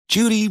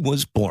Judy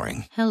was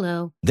boring.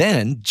 Hello.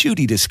 Then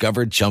Judy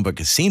discovered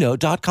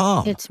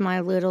ChumbaCasino.com. It's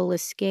my little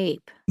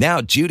escape. Now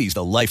Judy's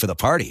the life of the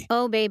party.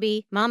 Oh,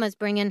 baby, mama's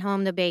bringing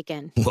home the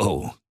bacon.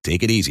 Whoa,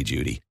 take it easy,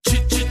 Judy.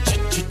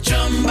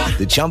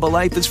 The Chumba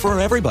life is for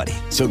everybody.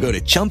 So go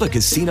to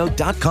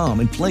ChumbaCasino.com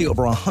and play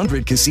over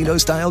 100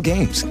 casino-style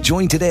games.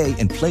 Join today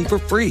and play for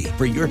free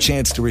for your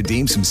chance to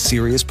redeem some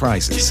serious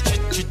prizes.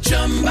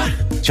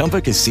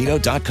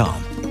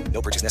 ChumbaCasino.com.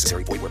 No purchase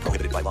necessary. Void where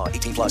prohibited by law.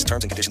 18 plus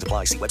terms and conditions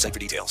apply. See website for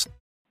details.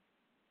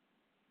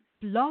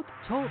 Blog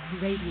Talk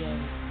Radio.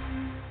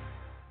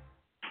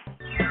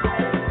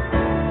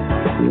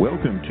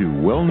 Welcome to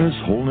Wellness,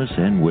 Wholeness,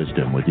 and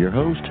Wisdom with your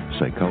host,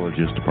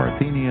 Psychologist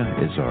Parthenia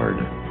Izzard.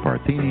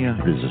 Parthenia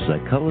is a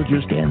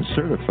psychologist and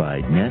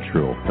certified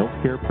natural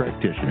healthcare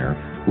practitioner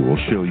who will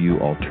show you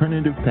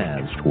alternative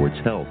paths towards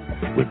health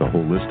with a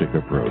holistic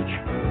approach.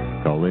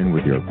 Call in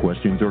with your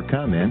questions or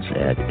comments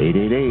at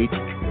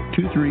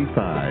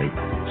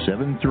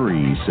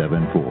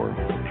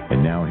 888-235-7374.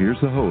 And now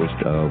here's the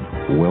host of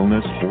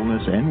Wellness,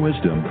 Wholeness, and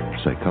Wisdom,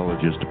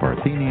 Psychologist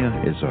Parthenia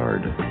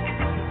Izzard.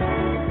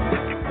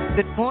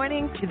 Good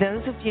morning to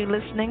those of you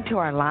listening to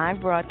our live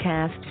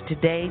broadcast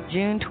today,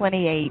 June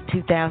 28,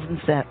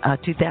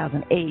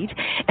 2008,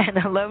 and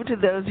hello to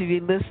those of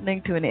you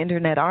listening to an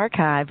internet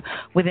archive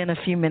within a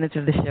few minutes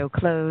of the show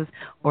close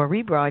or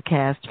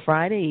rebroadcast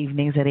Friday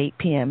evenings at 8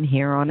 p.m.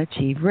 here on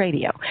Achieve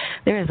Radio.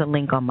 There is a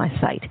link on my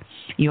site.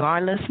 You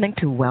are listening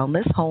to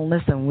Wellness,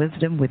 Wholeness, and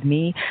Wisdom with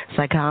me,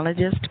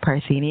 Psychologist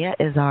Parthenia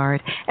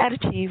Izzard, at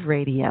Achieve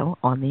Radio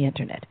on the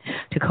internet.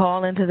 To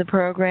call into the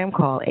program,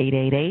 call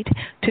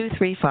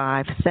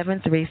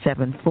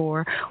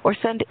 888-235-7374 or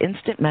send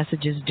instant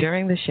messages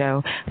during the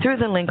show through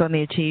the link on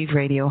the Achieve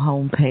Radio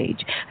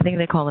homepage. I think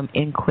they call them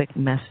in-quick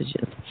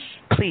messages.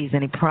 Please,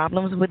 any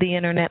problems with the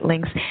internet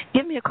links,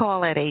 give me a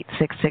call at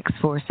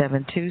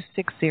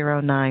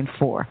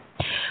 866-472-6094.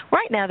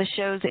 Right now, the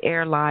shows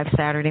air live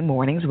Saturday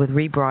mornings with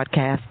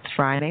rebroadcasts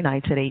Friday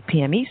nights at 8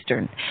 p.m.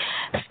 Eastern.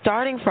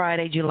 Starting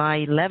Friday,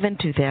 July 11,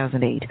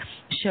 2008,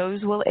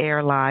 shows will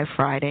air live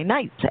Friday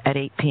nights at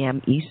 8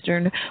 p.m.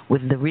 Eastern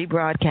with the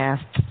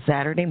rebroadcasts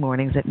Saturday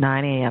mornings at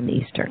 9 a.m.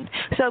 Eastern.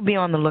 So be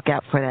on the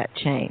lookout for that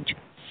change.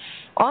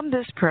 On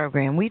this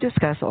program, we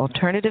discuss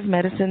alternative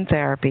medicine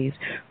therapies,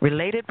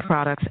 related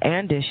products,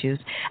 and issues,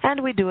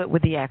 and we do it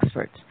with the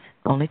experts.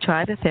 Only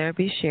try the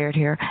therapies shared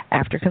here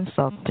after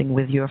consulting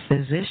with your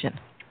physician.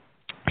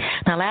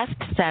 Now, last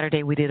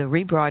Saturday, we did a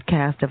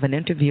rebroadcast of an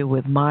interview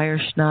with Meyer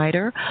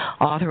Schneider,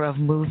 author of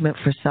Movement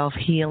for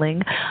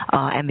Self-Healing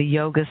and the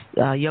Yoga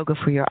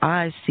for Your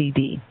Eyes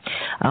CD.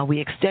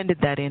 We extended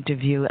that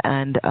interview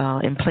and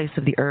in place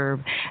of the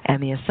herb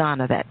and the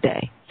asana that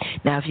day.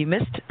 Now, if you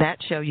missed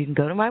that show, you can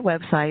go to my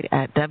website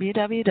at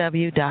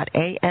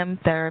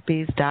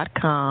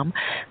www.amtherapies.com,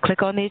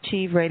 click on the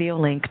Achieve Radio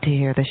link to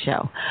hear the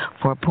show.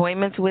 For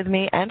appointments with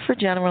me and for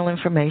general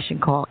information,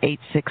 call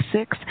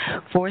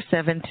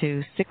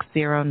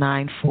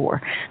 866-472-6094.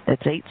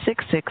 That's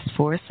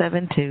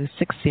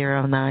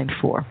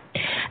 866-472-6094.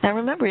 Now,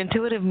 remember,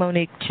 Intuitive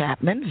Monique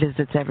Chapman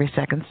visits every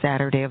second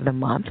Saturday of the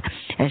month,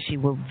 and she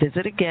will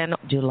visit again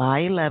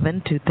July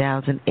 11,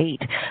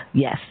 2008.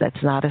 Yes,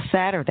 that's not a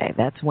Saturday.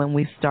 That's when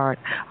we start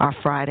our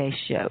Friday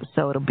show.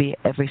 So it'll be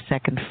every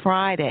second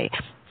Friday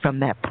from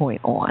that point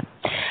on.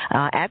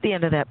 At the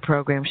end of that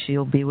program,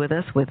 she'll be with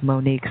us with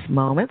Monique's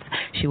Moments.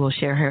 She will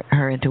share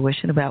her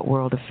intuition about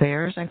world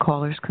affairs and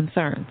callers'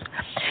 concerns.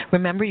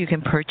 Remember, you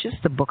can purchase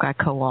the book I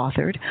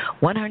co-authored,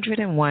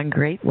 101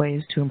 Great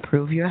Ways to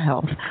Improve Your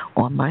Health,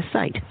 on my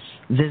site.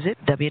 Visit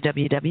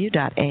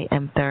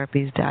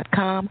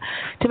www.amtherapies.com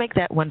to make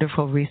that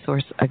wonderful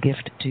resource a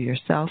gift to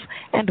yourself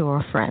and or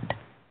a friend.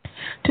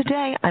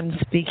 Today, I'm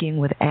speaking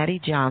with Addie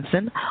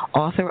Johnson,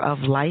 author of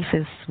Life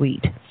is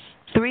Sweet,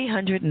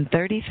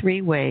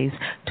 333 Ways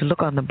to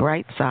Look on the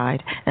Bright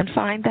Side and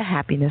Find the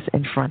Happiness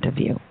in Front of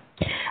You.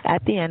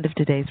 At the end of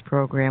today's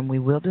program, we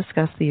will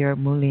discuss the herb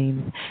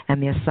mullein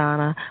and the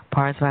asana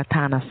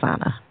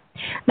Parsvatanasana.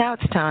 Now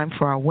it's time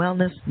for our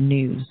wellness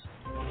news.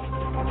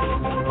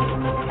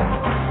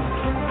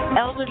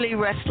 Elderly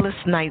restless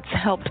nights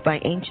helped by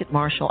ancient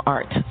martial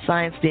arts.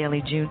 Science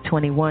Daily, June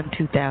 21,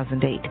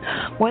 2008.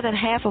 More than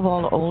half of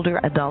all older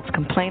adults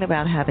complain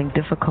about having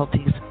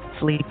difficulties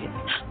sleeping.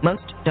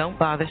 Most don't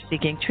bother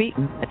seeking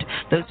treatment.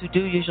 Those who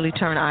do usually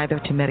turn either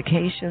to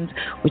medications,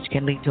 which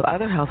can lead to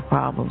other health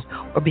problems,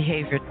 or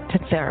behavior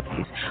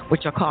therapies,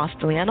 which are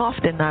costly and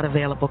often not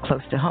available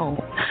close to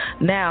home.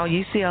 Now,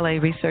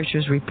 UCLA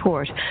researchers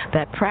report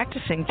that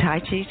practicing Tai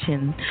Chi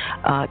Chuan,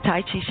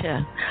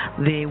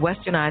 the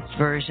westernized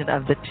version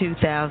of the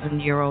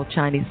 2,000-year-old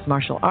Chinese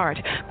martial art,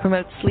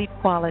 promotes sleep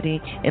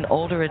quality in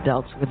older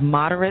adults with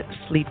moderate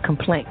sleep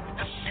complaints.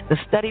 The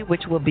study,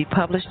 which will be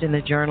published in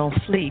the journal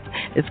Sleep,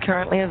 is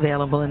currently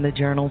available in the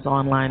journal's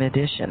online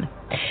edition.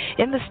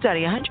 In the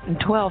study,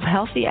 112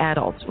 healthy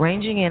adults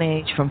ranging in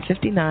age from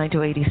 59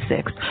 to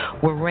 86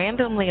 were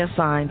randomly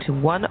assigned to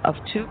one of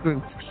two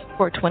groups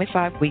for a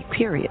 25-week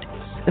period.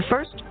 The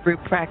first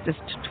group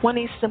practiced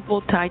 20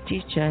 simple Tai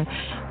Chi Chuan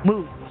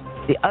moves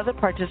The other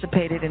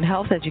participated in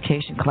health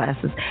education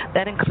classes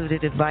that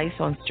included advice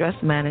on stress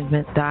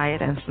management,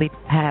 diet, and sleep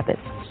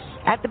habits.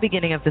 At the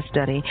beginning of the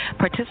study,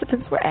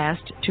 participants were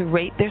asked to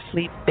rate their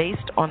sleep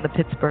based on the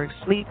Pittsburgh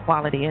Sleep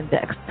Quality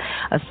Index,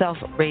 a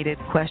self-rated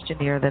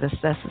questionnaire that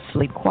assesses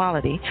sleep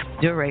quality,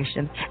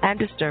 duration, and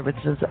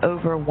disturbances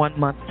over a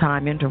 1-month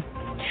time interval.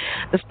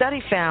 The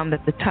study found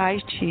that the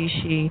Tai Chi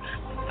Chi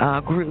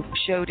group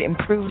showed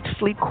improved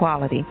sleep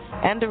quality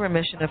and a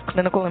remission of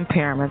clinical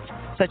impairments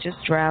such as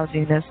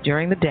drowsiness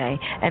during the day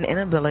and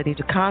inability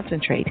to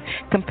concentrate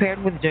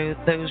compared with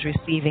those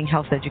receiving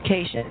health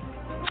education.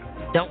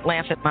 Don't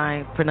laugh at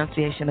my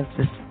pronunciation of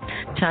this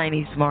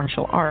Chinese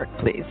martial art,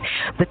 please.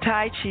 The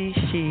Tai Chi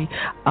Chi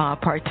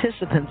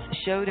participants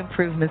showed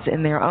improvements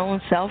in their own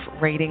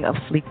self-rating of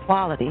sleep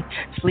quality,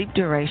 sleep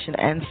duration,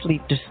 and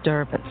sleep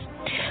disturbance.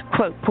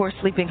 Quote, poor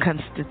sleeping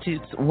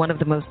constitutes one of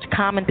the most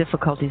common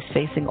difficulties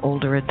facing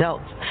older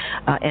adults,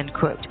 end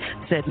quote,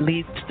 said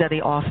lead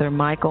study author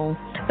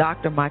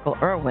Dr. Michael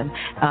Irwin,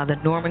 the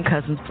Norman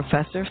Cousins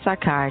Professor of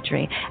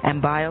Psychiatry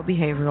and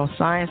Biobehavioral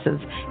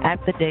Sciences at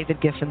the David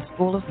Giffen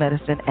School of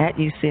Medicine at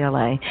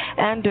UCLA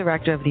and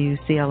director of the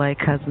UCLA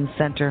Cousins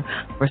Center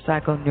for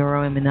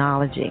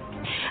Psychoneuroimmunology.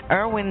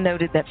 Irwin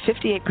noted that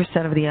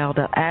 58% of the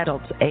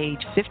adults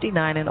age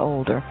 59 and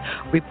older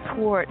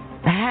report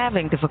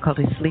having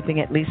difficulty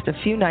sleeping at least a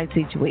few nights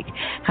each week.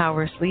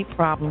 However, sleep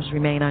problems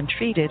remain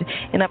untreated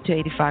in up to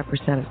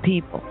 85% of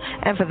people.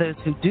 And for those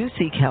who do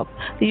seek help,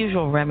 the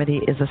usual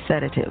remedy is a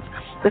sedative.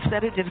 The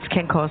sedatives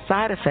can cause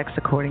side effects,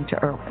 according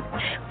to Irwin.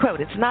 Quote,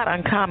 it's not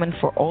uncommon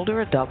for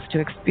older adults to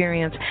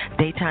experience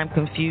daytime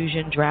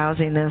confusion,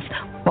 drowsiness,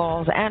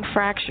 falls, and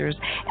fractures,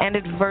 and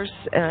adverse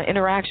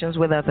interactions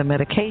with other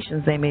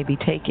medications they may be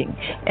taking,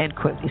 end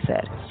quote, he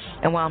said.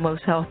 And while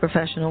most health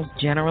professionals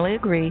generally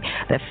agree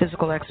that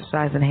physical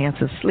exercise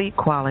enhances sleep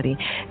quality,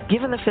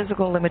 given the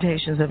physical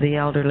limitations of the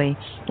elderly,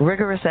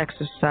 rigorous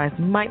exercise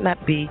might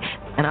not be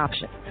an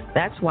option.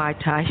 That's why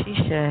Tai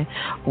Chi Chi,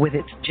 with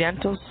its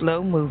gentle,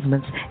 slow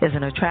movements, is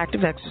an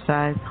attractive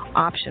exercise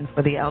option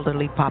for the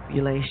elderly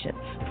population.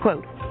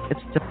 Quote, it's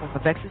a form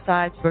of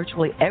exercise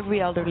virtually every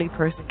elderly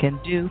person can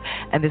do,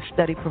 and this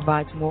study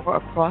provides more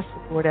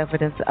across-the-board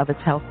evidence of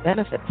its health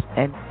benefits,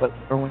 end quote,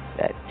 Irwin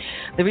said.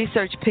 The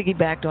research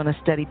piggybacked on a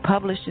study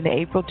published in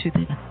April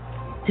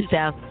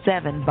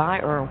 2007 by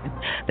Irwin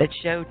that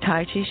showed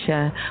Tai Chi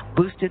Chi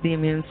boosted the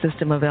immune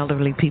system of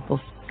elderly people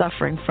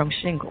suffering from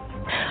shingles.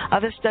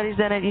 Other studies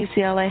done at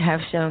UCLA have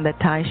shown that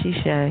Tai Chi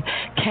Chi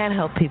can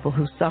help people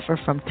who suffer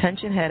from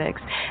tension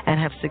headaches and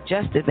have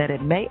suggested that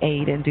it may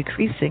aid in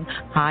decreasing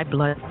high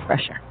blood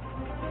pressure.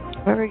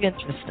 Very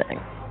interesting.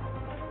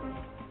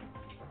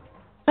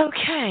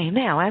 Okay,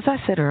 now, as I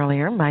said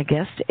earlier, my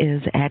guest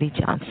is Addie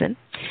Johnson.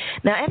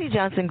 Now, Addie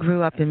Johnson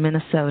grew up in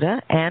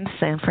Minnesota and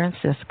San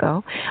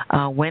Francisco,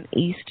 went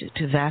east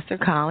to Vassar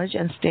College,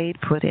 and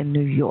stayed put in New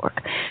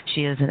York.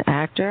 She is an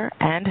actor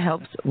and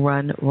helps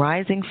run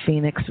Rising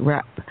Phoenix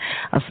Rep,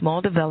 a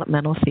small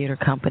developmental theater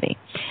company.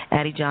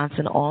 Addie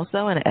Johnson,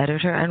 also an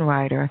editor and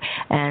writer,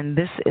 and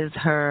this is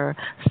her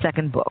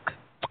second book.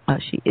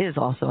 She is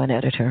also an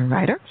editor and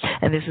writer,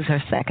 and this is her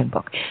second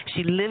book.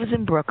 She lives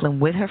in Brooklyn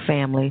with her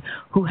family,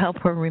 who help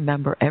her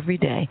remember every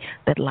day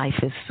that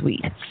life is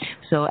sweet.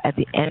 So at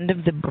the end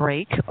of the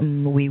break,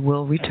 we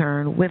will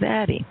return with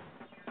Addie.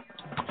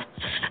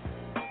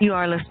 You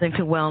are listening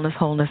to Wellness,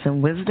 Wholeness,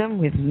 and Wisdom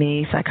with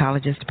me,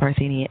 Psychologist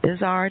Parthenia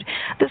Izzard.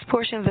 This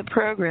portion of the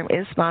program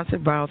is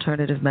sponsored by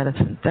Alternative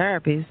Medicine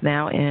Therapies,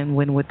 now in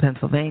Wynwood,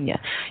 Pennsylvania.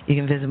 You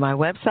can visit my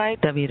website,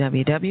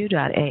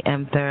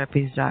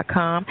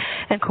 www.amtherapies.com,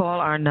 and call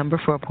our number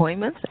for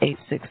appointments,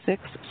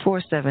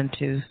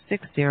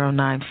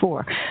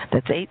 866-472-6094.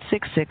 That's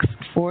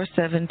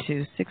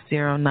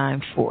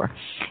 866-472-6094.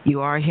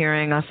 You are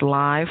hearing us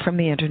live from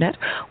the Internet.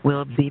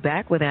 We'll be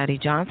back with Addie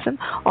Johnson,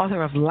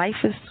 author of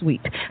Life is Sweet,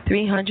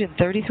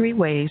 333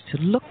 Ways to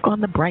Look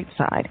on the Bright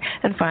Side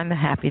and Find the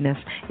Happiness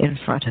in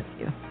Front of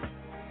You.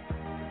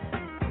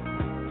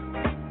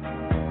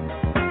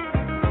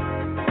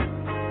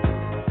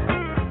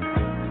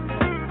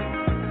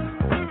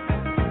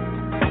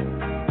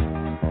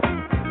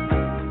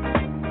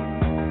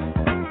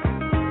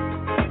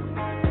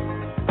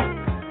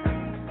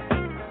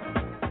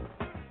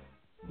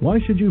 Why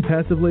should you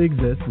passively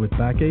exist with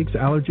backaches,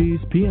 allergies,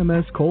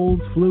 PMS,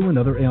 colds, flu, and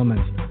other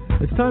ailments?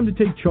 It's time to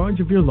take charge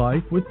of your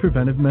life with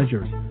preventive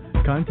measures.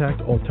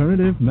 Contact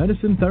Alternative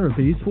Medicine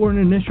Therapies for an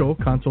initial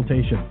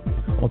consultation.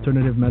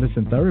 Alternative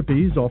Medicine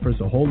Therapies offers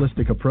a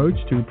holistic approach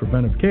to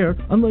preventive care,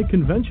 unlike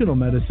conventional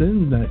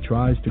medicine that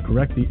tries to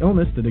correct the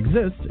illness that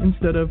exists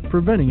instead of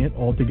preventing it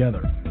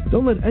altogether.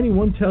 Don't let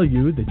anyone tell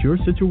you that your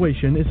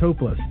situation is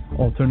hopeless.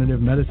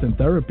 Alternative medicine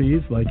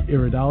therapies like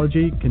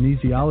iridology,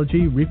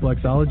 kinesiology,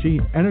 reflexology,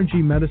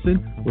 energy medicine,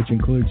 which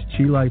includes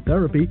chi light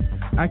therapy,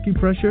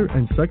 acupressure,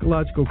 and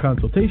psychological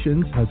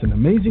consultations, has an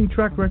amazing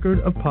track record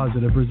of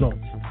positive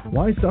results.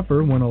 Why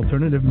suffer when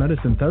Alternative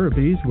Medicine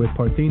Therapies with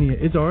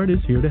Parthenia Izzard is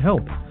here to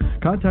help?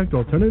 Contact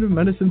Alternative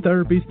Medicine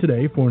Therapies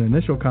today for an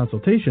initial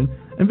consultation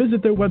and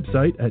visit their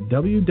website at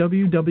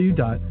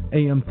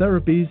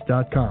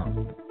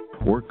www.amtherapies.com.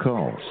 Or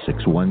call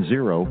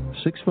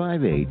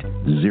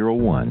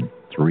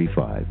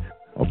 610-658-0135.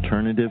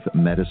 Alternative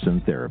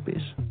Medicine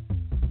Therapies.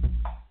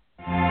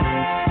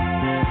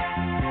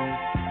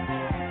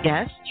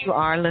 Yes, you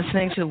are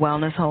listening to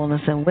Wellness,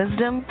 Wholeness, and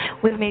Wisdom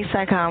with me,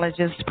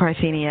 Psychologist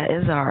Parthenia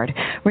Izzard.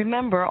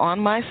 Remember,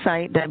 on my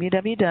site,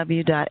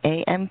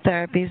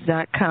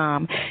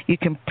 www.amtherapies.com, you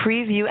can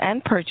preview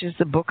and purchase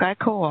the book I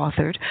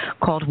co-authored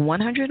called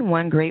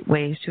 101 Great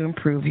Ways to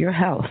Improve Your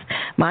Health.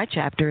 My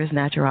chapter is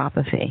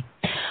Naturopathy.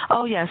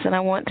 Oh, yes, and I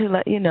want to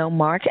let you know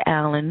Mark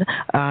Allen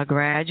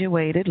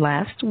graduated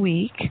last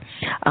week,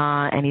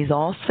 and he's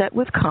all set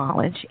with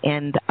college.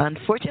 And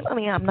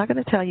unfortunately, I'm not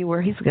going to tell you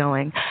where he's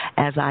going,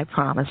 as I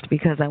promised,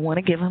 because I want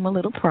to give him a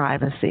little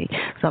privacy.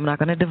 So I'm not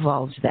going to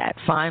divulge that.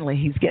 Finally,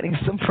 he's getting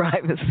some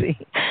privacy.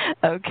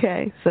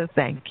 Okay, so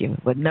thank you.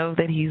 But know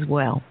that he's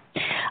well.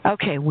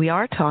 Okay, we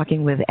are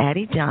talking with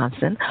Addie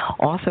Johnson,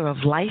 author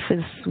of Life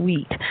is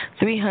Sweet,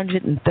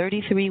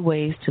 333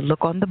 Ways to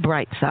Look on the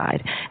Bright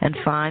Side and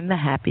Find the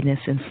Happiness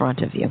in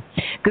Front of You.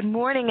 Good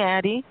morning,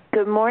 Addie.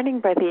 Good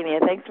morning,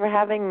 Parthenia. Thanks for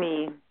having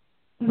me.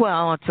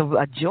 Well, it's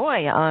a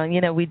joy.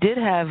 We did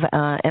have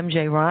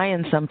MJ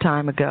Ryan some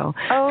time ago,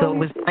 so it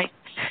was nice.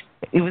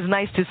 It was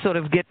nice to sort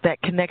of get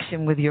that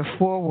connection with your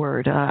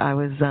foreword. That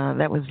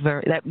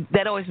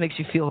always makes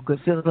you feel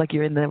good. Feels like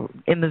you're in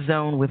the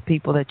zone with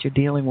people that you're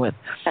dealing with.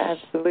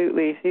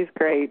 Absolutely, she's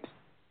great.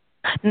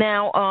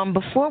 Now,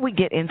 before we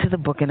get into the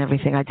book and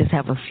everything, I just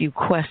have a few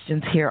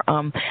questions here.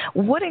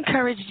 What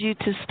encouraged you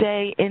to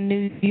stay in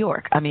New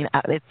York? I mean,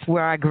 it's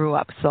where I grew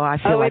up, so I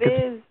feel like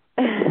it's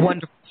a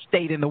wonderful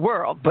state in the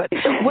world. But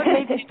what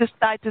made you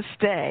decide to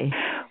stay?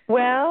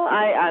 Well,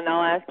 and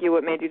I'll ask you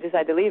what made you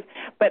decide to leave.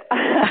 But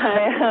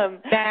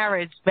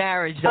marriage.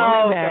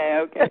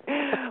 Okay.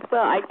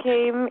 Well, I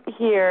came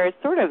here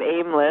sort of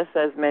aimless,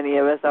 as many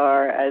of us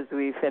are, as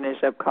we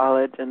finish up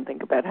college and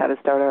think about how to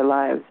start our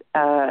lives.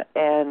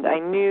 And I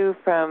knew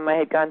I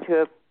had gone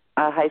to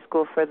a high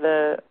school for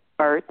the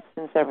arts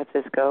in San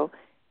Francisco,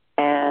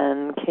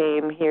 and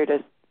came here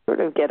to sort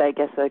of get, I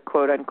guess, a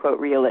quote-unquote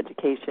real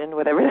education,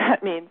 whatever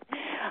that means,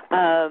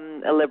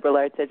 a liberal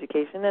arts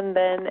education, and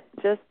then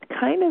just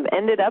kind of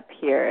ended up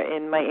here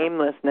in my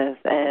aimlessness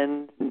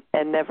and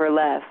never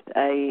left.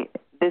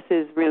 This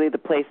is really the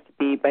place to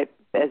be, but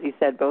as you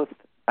said, both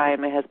I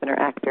and my husband are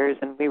actors,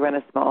 and we run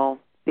a small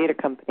theater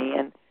company,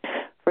 and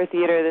for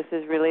theater, this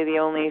is really the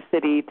only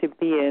city to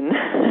be in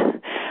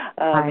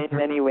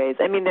many ways.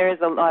 I mean, there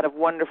is a lot of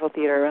wonderful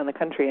theater around the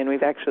country, and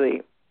we've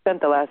actually spent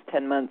the last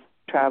 10 months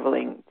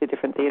traveling to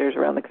different theaters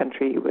around the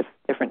country with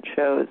different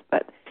shows,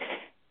 but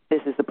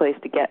this is the place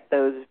to get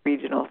those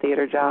regional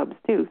theater jobs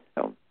too.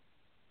 So,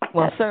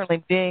 well,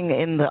 certainly being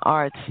in the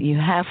arts, you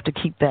have to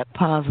keep that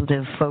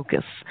positive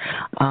focus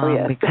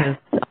because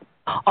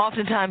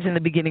oftentimes in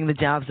the beginning the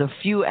jobs are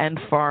few and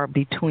far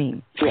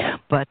between. Yeah.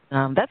 But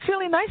that's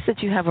really nice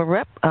that you have a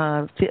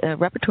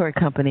repertory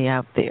company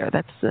out there.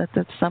 That's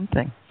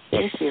something.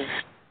 Thank you.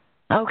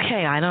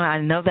 Okay, I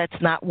know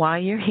that's not why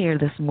you're here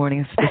this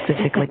morning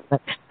specifically,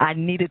 but I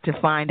needed to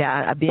find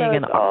out.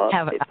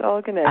 It's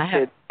all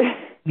connected.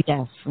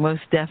 Yes,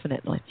 most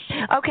definitely.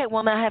 Okay,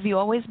 well, now, have you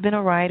always been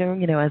a writer,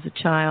 as a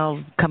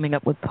child, coming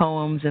up with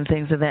poems and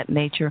things of that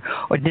nature,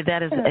 or did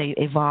that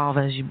evolve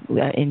as you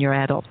in your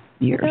adult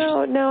years?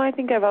 No, I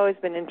think I've always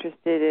been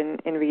interested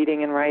in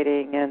reading and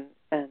writing,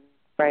 and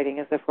writing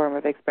as a form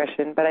of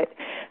expression, but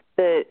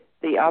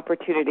the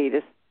opportunity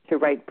to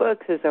write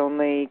books has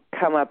only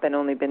come up and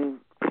only been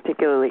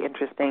particularly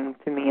interesting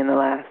to me in the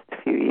last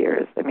few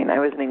years. I mean, I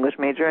was an English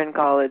major in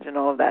college and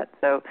all of that,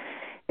 so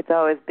it's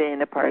always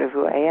been a part of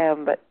who I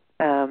am, but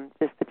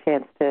just the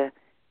chance to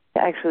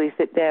actually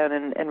sit down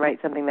and write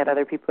something that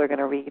other people are going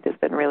to read has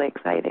been really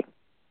exciting.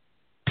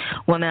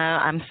 Well, now,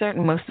 I'm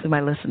certain some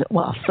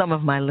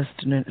of my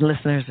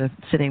listeners are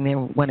sitting there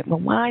wondering, well,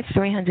 why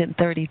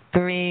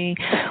 333?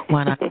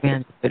 Why not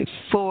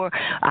 334?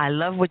 I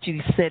love what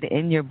you said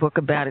in your book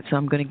about it, so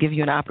I'm going to give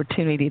you an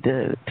opportunity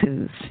to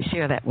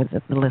share that with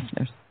the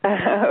listeners.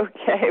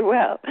 Okay,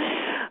 well,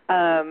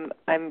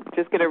 I'm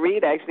just going to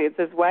read, actually. It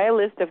says, why a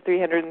list of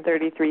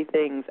 333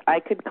 things?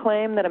 I could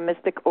claim that a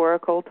mystic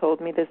oracle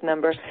told me this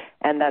number,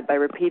 and that by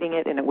repeating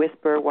it in a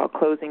whisper while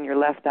closing your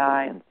left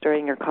eye and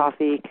stirring your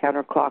coffee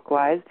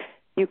counterclockwise,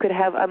 you could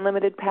have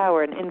unlimited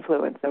power and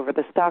influence over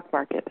the stock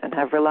market and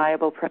have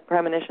reliable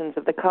premonitions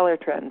of the color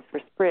trends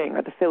for spring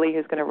or the filly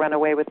who's going to run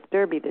away with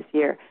Derby this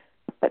year.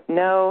 But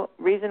no,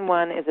 reason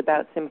one is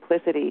about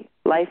simplicity.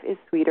 Life is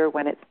sweeter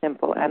when it's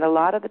simple, and a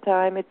lot of the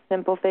time it's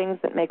simple things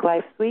that make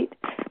life sweet,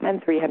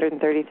 and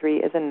 333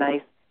 is a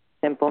nice,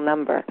 simple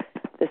number.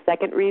 The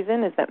second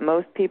reason is that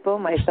most people,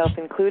 myself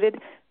included,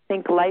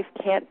 think life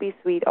can't be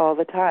sweet all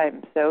the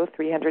time, so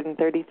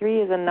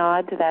 333 is a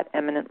nod to that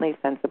eminently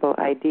sensible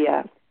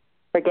idea.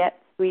 Forget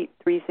sweet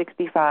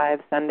 365,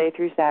 Sunday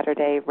through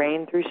Saturday,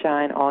 rain through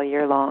shine all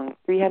year long.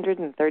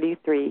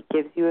 333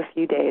 gives you a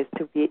few days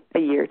a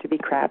year to be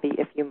crabby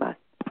if you must.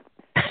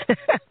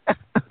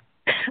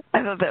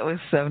 I thought that was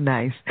so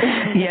nice.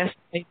 Yes,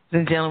 ladies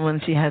and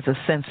gentlemen, she has a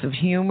sense of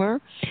humor,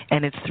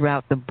 and it's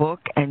throughout the book.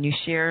 And you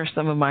share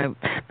some of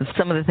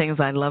the things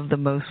I love the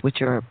most,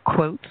 which are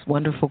quotes,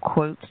 wonderful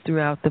quotes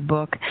throughout the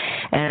book.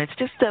 And it's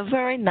just a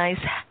very nice,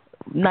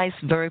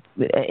 very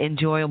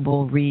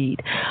enjoyable read.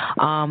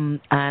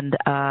 And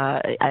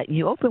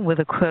you open with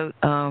a quote.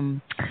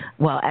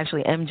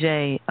 Actually,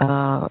 MJ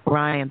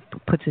Ryan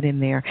puts it in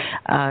there.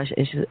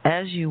 It says,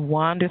 "As you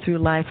wander through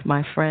life,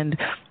 my friend,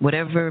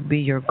 whatever be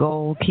your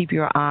goal, keep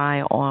your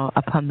eye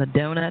upon the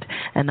donut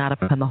and not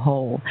upon the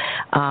hole."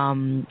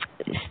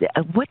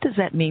 What does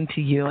that mean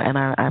to you? And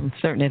I'm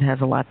certain it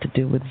has a lot to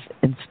do with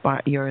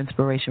your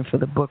inspiration for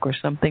the book or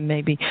something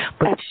maybe.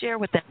 But share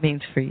what that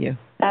means for you.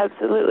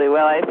 Absolutely.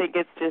 Well, I think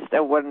it's just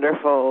a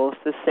wonderful,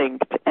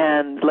 succinct,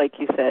 and, like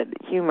you said,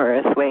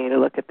 humorous way to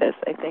look at this.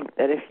 I think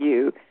that if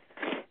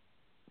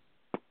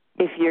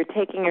you're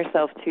taking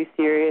yourself too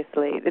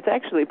seriously, it's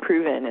actually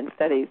proven in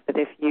studies that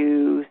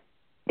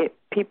if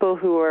people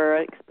who are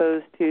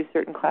exposed to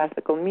certain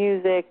classical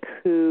music,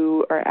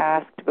 who are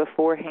asked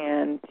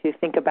beforehand to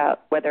think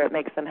about whether it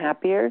makes them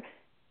happier,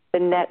 the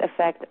net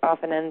effect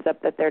often ends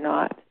up that they're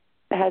not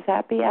as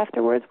happy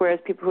afterwards, whereas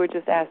people who are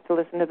just asked to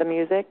listen to the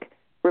music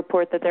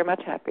report that they're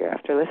much happier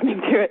after listening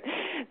to it.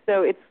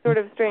 So it's sort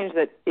of strange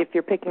that if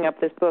you're picking up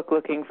this book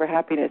looking for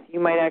happiness,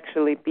 you might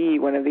actually be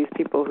one of these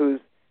people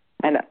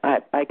and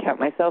I count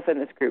myself in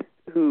this group,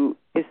 who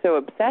is so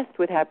obsessed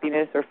with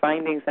happiness or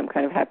finding some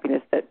kind of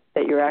happiness that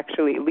you're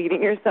actually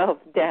leading yourself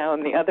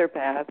down the other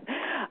path.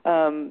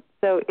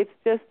 So it's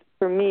just,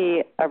 for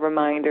me, a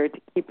reminder to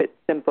keep it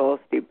simple,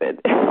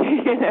 stupid,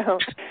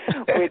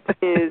 which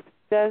is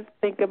just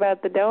think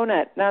about the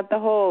donut, not the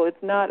hole.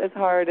 It's not as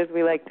hard as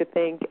we like to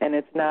think, and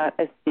it's not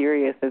as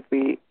serious as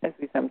we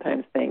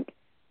sometimes think.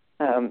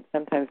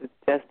 Sometimes it's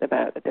just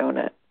about a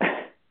donut.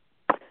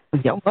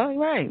 Yeah, well,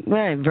 right,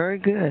 very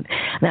good.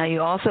 Now,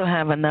 you also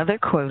have another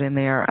quote in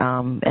there,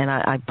 and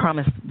I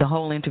promise the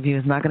whole interview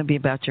is not going to be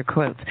about your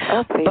quotes.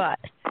 Okay. But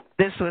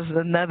this was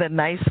another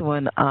nice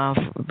one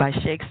by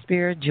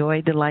Shakespeare,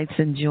 Joy Delights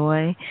in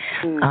Joy.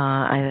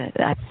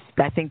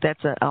 I think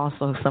that's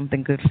also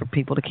something good for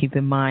people to keep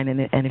in mind,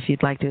 and if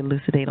you'd like to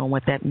elucidate on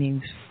what that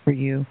means for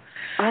you.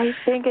 I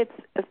think it's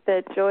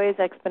that joy is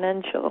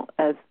exponential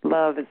as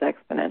love is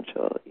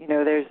exponential.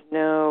 There's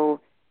no...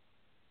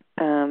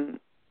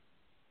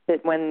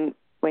 that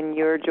when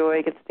your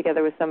joy gets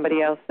together with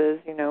somebody else's,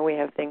 we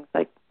have things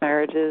like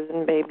marriages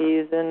and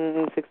babies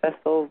and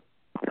successful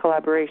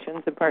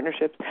collaborations and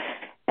partnerships,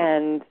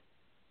 and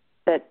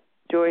that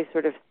joy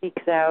sort of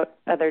seeks out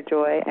other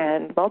joy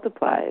and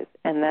multiplies,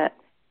 and that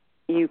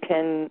you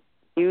can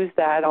use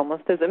that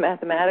almost as a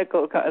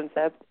mathematical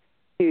concept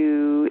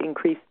to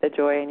increase the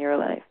joy in your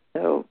life.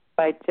 So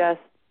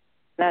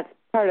that's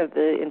part of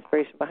the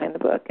inspiration behind the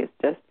book, is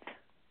just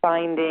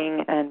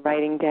finding and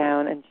writing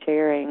down and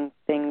sharing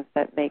things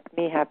that make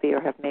me happy or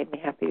have made me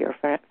happy, or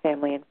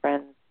family and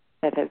friends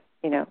that have,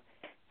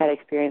 had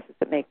experiences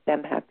that make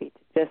them happy,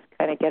 to just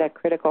kind of get a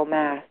critical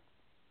mass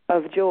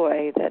of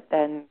joy that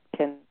then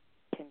can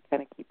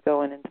kind of keep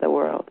going into the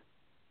world.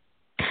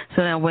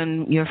 So now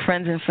when your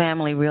friends and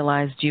family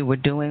realized you were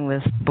doing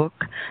this book,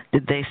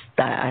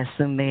 I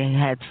assume they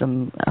had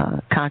some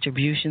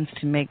contributions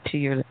to make to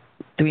your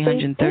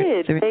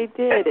 333? They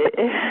did.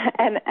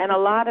 And a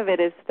lot of it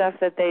is stuff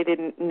that they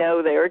didn't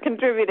know they were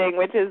contributing,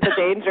 which is the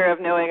danger of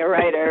knowing a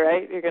writer,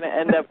 right? You're going to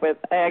end up with...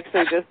 I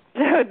actually just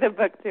showed the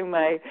book to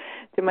my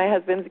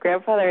husband's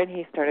grandfather, and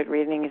he started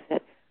reading. He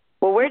said,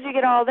 "Well, where'd you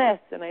get all this?"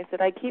 And I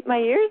said, "I keep my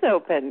ears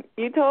open.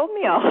 You told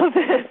me all of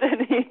this."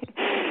 And he,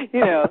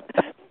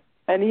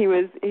 and he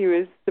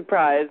was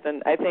surprised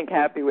and I think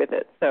happy with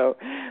it. So,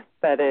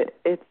 but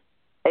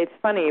it's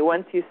funny,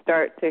 once you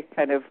start to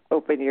kind of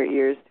open your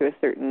ears to a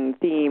certain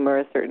theme or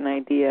a certain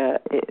idea,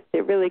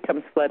 it really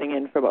comes flooding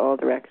in from all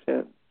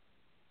directions.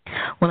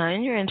 Well, now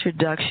in your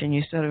introduction,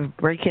 you sort of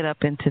break it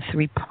up into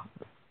three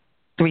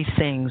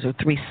things, or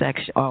three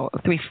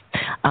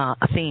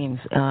themes: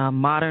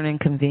 modern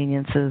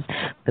inconveniences,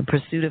 the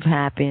pursuit of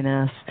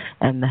happiness,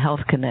 and the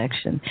health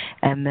connection,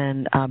 and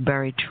then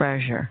buried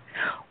treasure.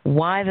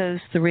 Why those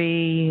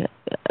three?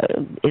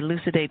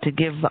 Elucidate, to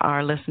give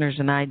our listeners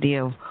an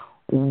idea of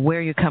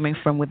where you're coming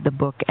from with the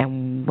book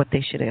and what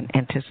they should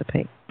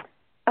anticipate.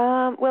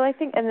 Well, I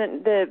think, and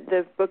then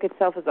the book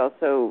itself is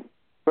also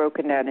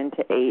broken down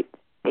into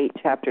eight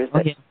chapters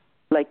that,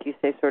 like you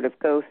say, sort of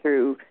go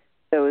through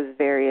those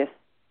various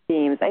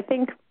themes. I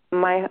think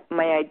my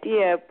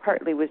idea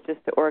partly was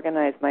just to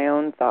organize my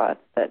own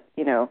thoughts, that,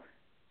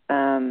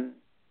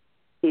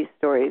 these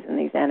stories and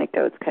these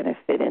anecdotes kind of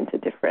fit into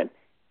different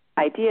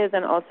ideas,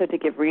 and also to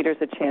give readers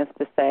a chance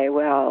to say,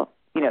 well,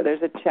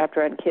 there's a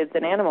chapter on kids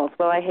and animals.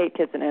 Well, I hate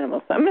kids and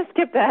animals, so I'm going to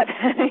skip that.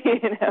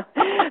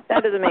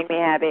 That doesn't make me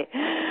happy.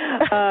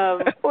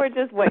 Or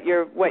just what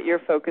you're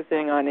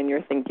focusing on in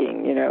your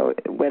thinking,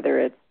 whether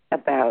it's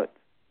about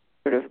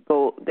sort of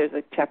goal. There's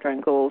a chapter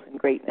on goals and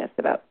greatness,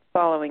 about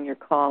following your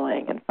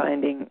calling and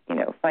finding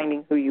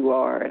who you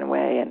are in a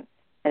way,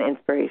 and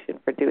inspiration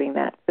for doing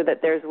that, so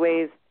that there's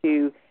ways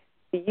to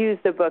use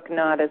the book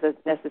not as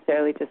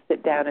necessarily just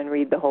sit down and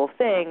read the whole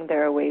thing.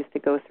 There are ways to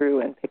go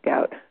through and pick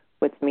out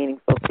what's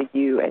meaningful to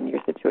you and your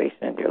situation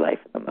and your life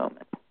in the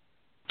moment.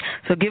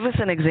 So give us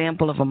an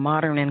example of a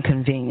modern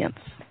inconvenience.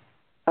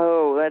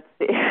 Oh, let's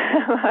see.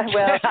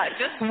 Well,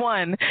 just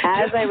one.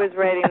 As I was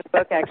writing the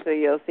book,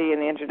 actually, you'll see in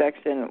the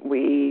introduction,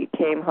 we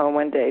came home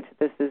one day.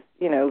 This is,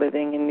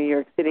 living in New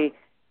York City.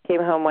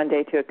 Came home one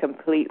day to a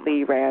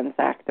completely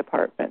ransacked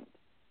apartment.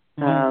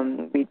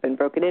 Mm-hmm. We'd been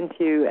broken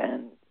into,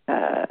 and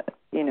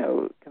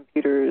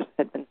computers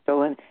had been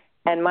stolen,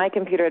 and my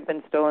computer had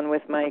been stolen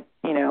with my,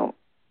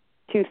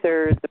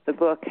 2/3 of the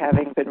book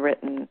having been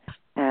written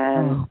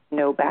and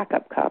no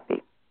backup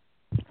copy.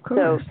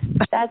 So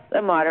that's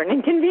a modern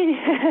inconvenience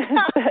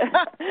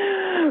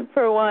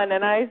for one.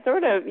 And I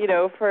sort of,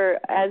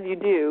 as you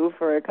do,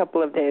 for a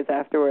couple of days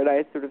afterward,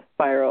 I sort of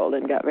spiraled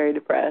and got very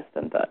depressed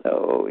and thought,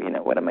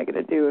 what am I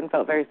going to do? And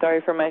felt very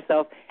sorry for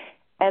myself.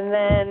 And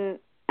then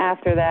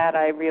after that,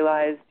 I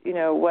realized,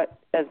 what,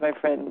 as my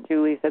friend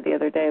Julie said the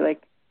other day,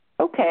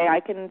 okay, I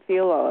can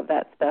feel all of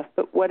that stuff,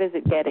 but what is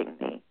it getting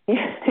me?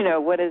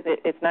 What is it?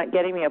 It's not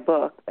getting me a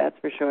book, that's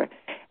for sure.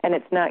 And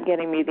it's not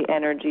getting me the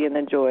energy and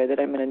the joy that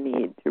I'm going to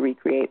need to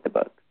recreate the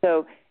book.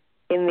 So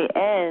in the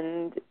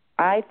end,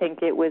 I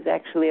think it was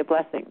actually a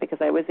blessing, because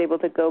I was able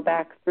to go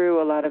back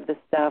through a lot of the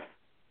stuff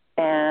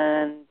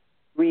and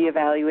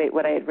reevaluate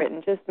what I had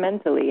written just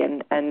mentally,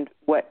 and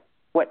what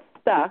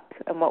stuck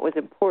and what was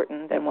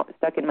important and what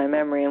stuck in my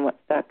memory and what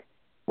stuck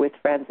with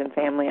friends and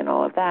family and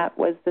all of that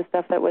was the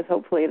stuff that was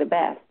hopefully the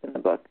best in the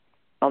book.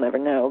 I'll never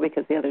know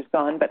because the other's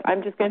gone, but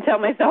I'm just going to tell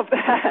myself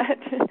that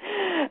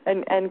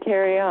and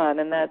carry on.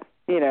 And that's,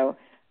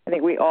 I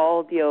think we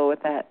all deal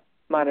with that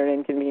modern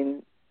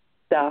inconvenience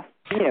stuff,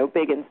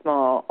 big and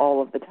small,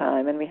 all of the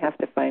time, and we have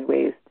to find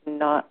ways to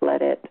not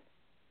let it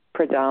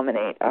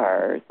predominate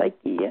our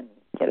psyche and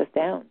get us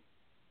down.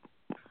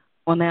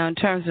 Well, now, in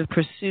terms of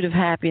pursuit of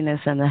happiness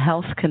and the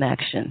health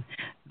connection,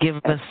 give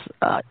us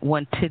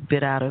one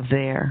tidbit out of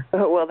there.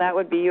 Oh, well, that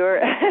would be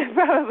your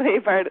probably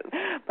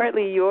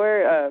partly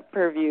your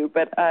purview,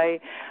 but I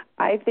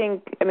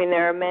think,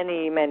 there are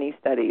many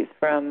studies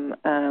from,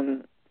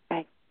 I'm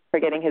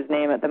forgetting his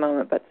name at the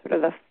moment, but sort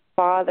of the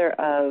father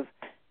of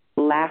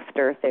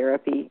laughter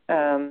therapy.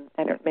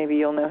 Maybe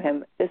you'll know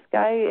him. This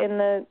guy in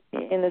the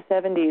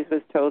 70s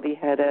was told he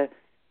had a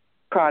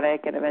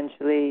chronic and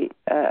eventually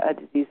a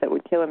disease that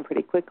would kill him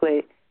pretty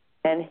quickly.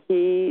 And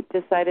he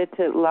decided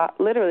to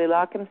literally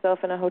lock himself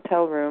in a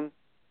hotel room,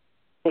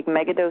 take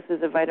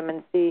megadoses of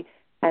vitamin C,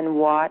 and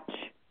watch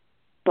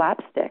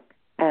slapstick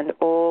and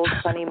old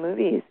funny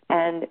movies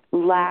and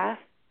laugh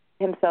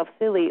himself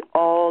silly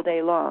all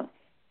day long.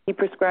 He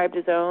prescribed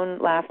his own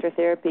laughter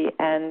therapy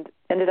and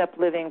ended up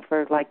living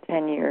for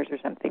 10 years or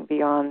something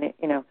beyond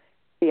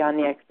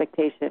the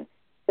expectation.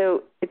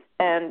 So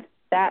and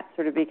that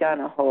sort of began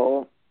a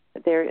whole.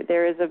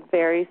 There is a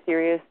very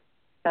serious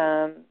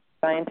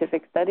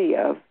scientific study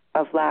of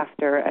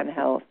laughter and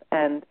health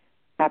and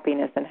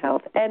happiness and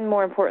health, and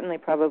more importantly,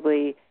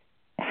 probably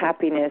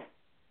happiness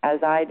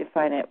as I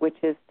define it, which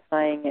is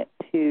tying it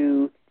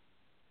to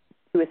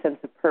a sense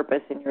of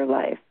purpose in your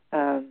life.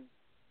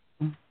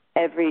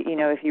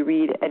 If you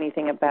read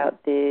anything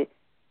about the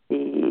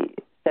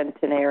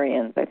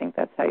centenarians, I think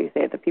that's how you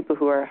say it, the people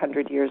who are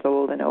 100 years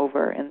old and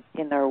over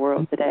in our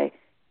world today,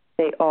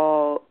 they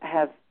all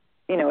have,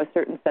 a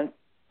certain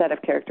set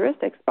of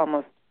characteristics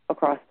almost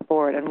across the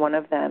board, and one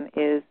of them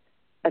is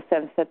a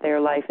sense that their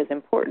life is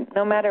important,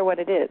 no matter what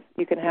it is.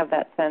 You can have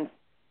that sense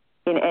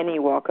in any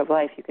walk of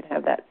life. You can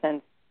have that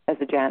sense as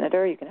a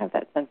janitor. You can have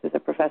that sense as a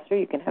professor.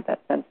 You can have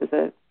that sense as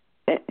a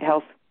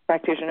health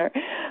practitioner.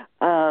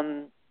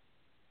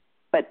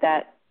 But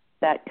that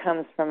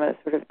comes from a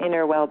sort of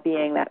inner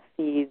well-being that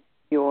feeds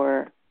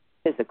your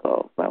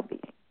physical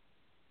well-being.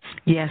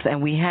 Yes,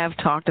 and we have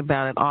talked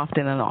about it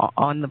often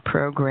on the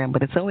program,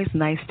 but it's always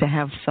nice to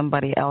have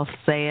somebody else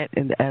say it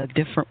in a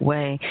different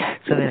way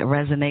so that it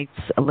resonates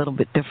a little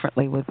bit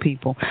differently with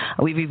people.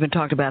 We've even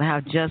talked about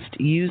how just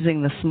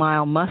using the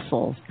smile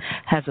muscles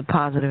has a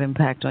positive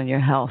impact on your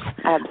health.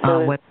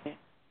 Absolutely.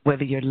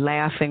 Whether you're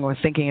laughing or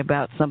thinking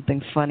about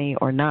something funny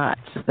or not,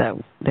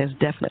 there's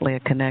definitely a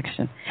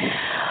connection.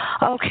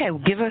 Okay,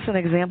 give us an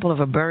example of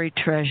a buried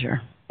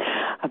treasure.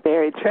 A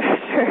buried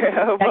treasure.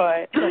 Oh,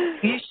 boy.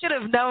 You should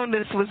have known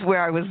this was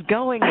where I was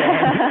going.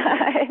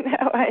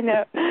 I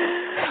know.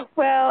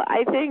 Well,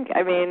 I think,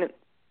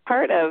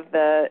 part of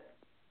the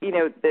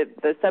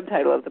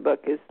subtitle of the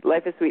book is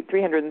Life is Sweet,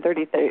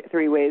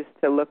 333 Ways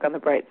to Look on the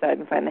Bright Side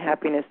and Find the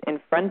Happiness in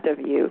Front of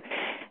You.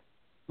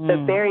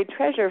 The buried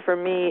treasure for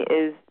me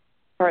is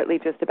partly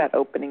just about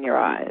opening your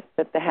eyes,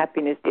 that the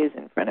happiness is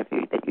in front of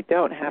you, that you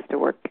don't have to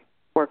work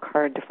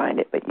hard to find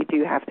it, but you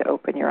do have to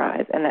open your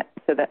eyes. And that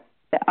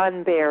the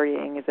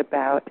unburying is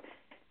about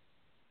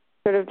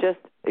sort of just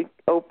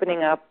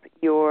opening up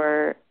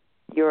your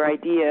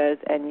ideas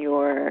and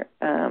your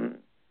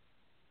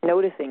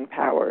noticing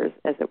powers,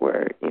 as it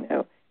were,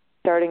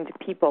 starting to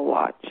people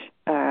watch.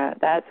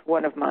 That's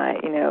one of my,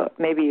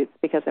 maybe it's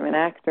because I'm an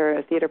actor,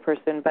 a theater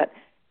person, but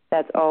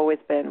that's always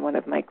been one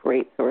of my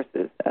great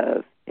sources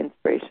of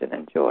inspiration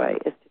and joy,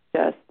 is to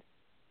just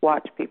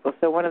watch people.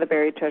 So one of the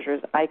buried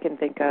treasures I can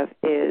think of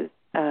is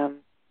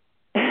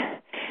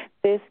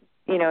this,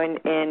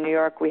 in New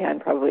York we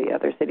had, probably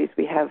other cities,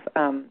 we have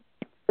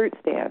fruit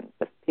stands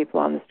of people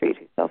on the street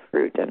who sell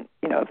fruit and,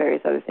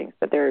 various other things.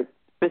 But they're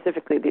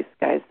specifically these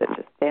guys that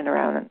just stand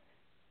around and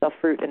sell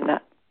fruit and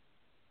nuts.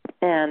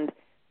 And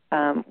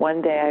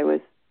one day I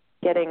was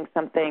getting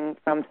something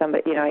from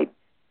somebody, I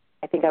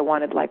think I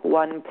wanted like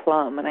one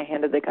plum, and I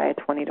handed the guy a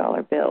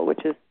 $20 bill,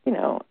 which is,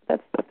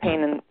 that's a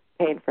pain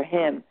for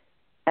him.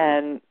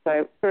 And so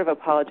I sort of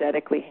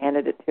apologetically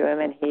handed it to him,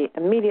 and he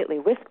immediately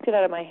whisked it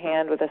out of my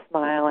hand with a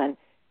smile and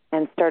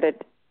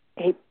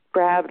he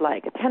grabbed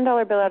like a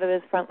 $10 bill out of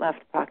his front left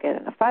pocket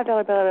and a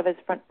 $5 bill out of his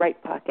front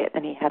right pocket,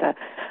 and he had a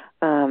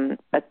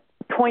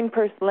coin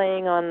purse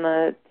laying on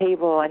the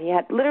table, and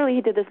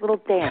he did this little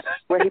dance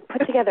where he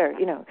put together,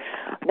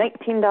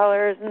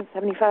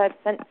 $19.75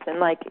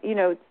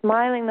 and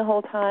smiling the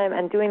whole time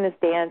and doing this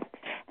dance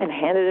and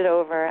handed it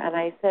over. And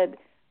I said,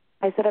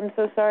 I'm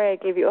so sorry I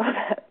gave you all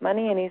that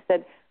money. And he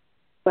said,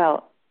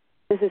 well,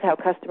 this is how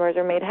customers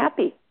are made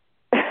happy.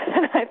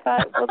 And I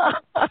thought, well,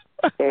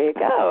 there you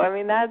go. I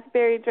mean, that's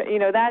very,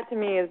 that to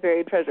me is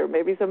very treasure.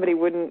 Maybe somebody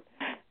wouldn't,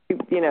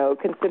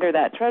 consider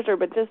that treasure,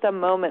 but just a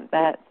moment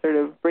that sort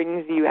of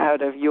brings you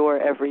out of your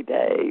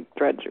everyday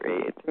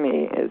drudgery, to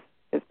me, is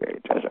very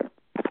treasure.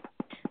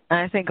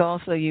 I think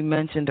also you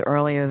mentioned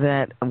earlier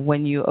that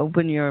when you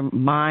open your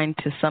mind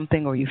to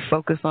something or you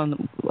focus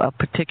on a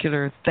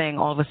particular thing,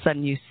 all of a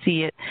sudden you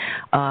see it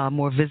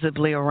more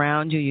visibly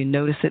around you, you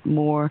notice it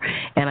more,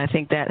 and I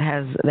think that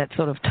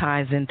sort of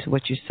ties into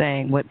what you're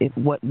saying. What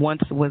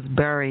once was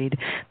buried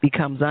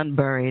becomes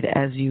unburied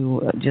as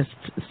you just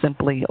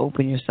simply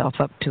open yourself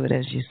up to it,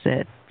 as you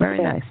said.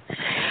 Very nice.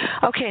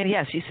 Okay,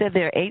 yes, you said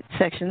there are 8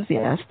 sections,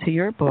 yes, to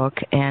your book,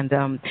 and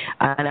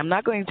I'm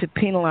not going to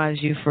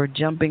penalize you for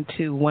jumping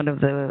to one of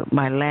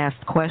my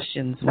last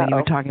questions when you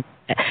were talking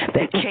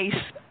that case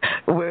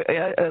where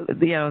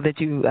that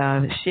you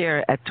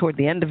share toward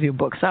the end of your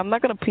book. So I'm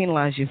not going to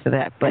penalize you for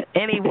that. But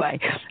anyway,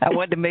 I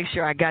wanted to make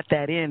sure I got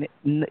that in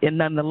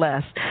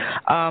nonetheless.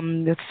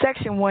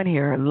 Section 1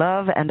 here: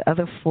 love and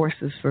other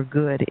forces for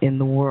good in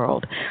the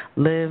world.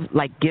 Live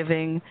like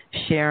giving,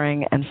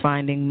 sharing, and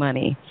finding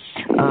money.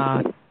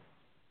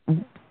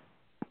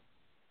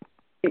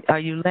 Are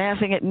you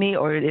laughing at me,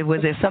 or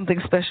was there something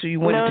special you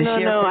wanted to share?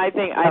 No. I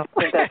think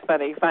that's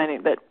funny.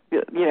 Finding that,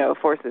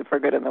 forces for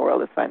good in the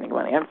world is finding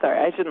money. I'm sorry,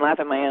 I shouldn't laugh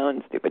at my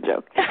own stupid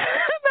joke. No,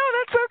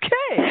 that's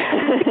okay.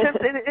 Because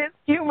it's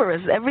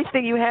humorous.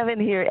 Everything you have in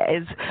here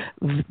is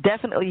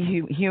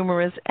definitely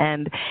humorous,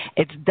 and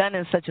it's done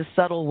in such a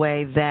subtle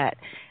way that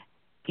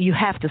you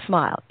have to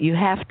smile. You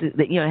have to,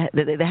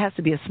 there has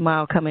to be a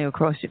smile coming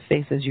across your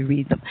face as you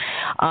read them.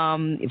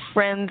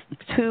 Friends,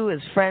 2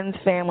 is friends,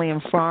 family,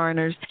 and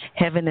foreigners.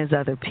 Heaven is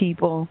other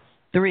people.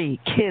 3,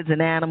 kids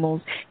and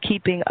animals.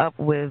 Keeping up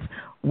with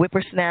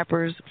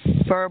whippersnappers,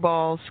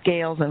 furballs,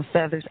 scales, and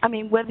feathers. I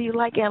mean, whether you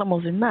like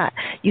animals or not,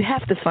 you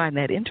have to find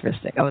that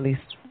interesting, or at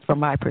least from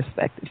my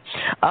perspective.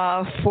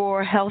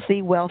 4,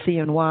 healthy, wealthy,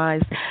 and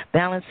wise,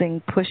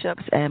 balancing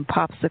push-ups and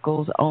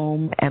popsicles,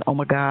 and oh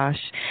my gosh.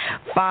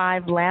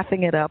 5,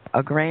 laughing it up,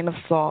 a grain of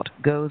salt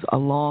goes a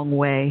long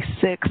way.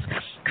 6,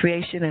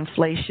 creation,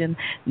 inflation,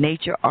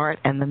 nature, art,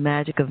 and the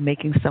magic of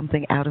making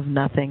something out of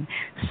nothing.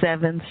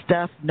 7,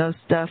 stuff, no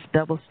stuff,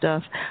 double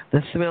stuff,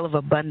 the thrill of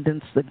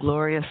abundance, the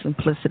glory of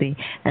simplicity,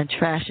 and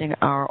trashing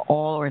our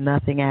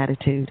all-or-nothing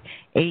attitude.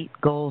 8,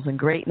 goals and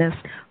greatness.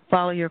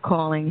 Follow your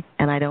calling,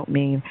 and I don't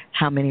mean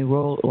how many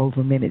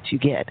rollover minutes you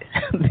get.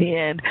 The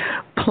end.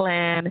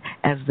 Plain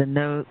as the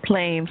nose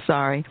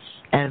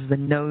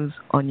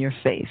on your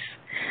face.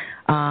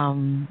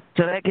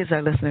 So that gives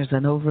our listeners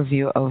an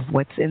overview of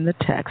what's in the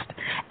text.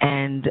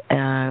 And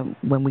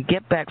when we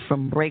get back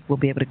from break, we'll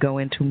be able to go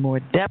into more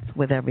depth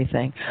with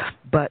everything.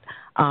 But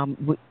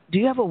do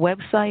you have a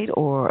website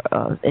or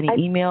any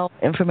email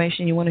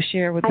information you want to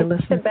share with the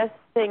listeners? The best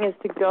thing is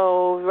to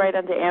go right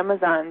onto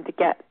Amazon to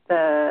get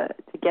the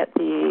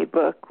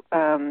book.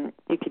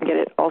 You can get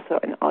it also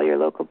in all your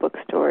local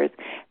bookstores.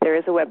 There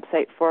is a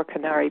website for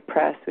Canary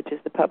Press, which is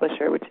the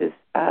publisher, which is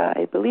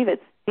I believe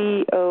it's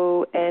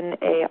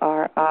CONARI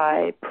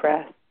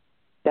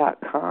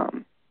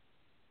Press.com.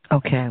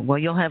 Okay. Well,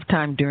 you'll have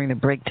time during the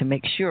break to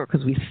make sure,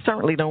 because we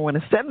certainly don't want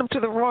to send them to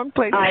the wrong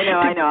place. I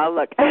know. I'll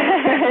look.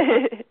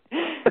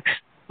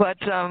 But,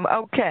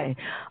 okay.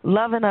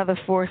 Love and other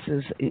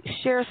forces.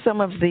 Share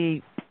some of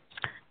the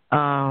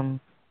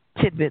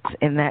tidbits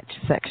in that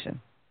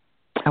section.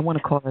 I want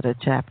to call it a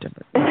chapter.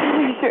 But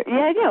sure.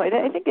 Yeah, no,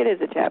 I think it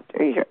is a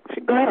chapter. Sure.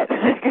 Go ahead.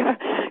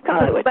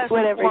 Call it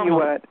whatever you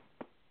want.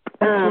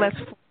 Let's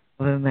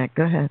than that.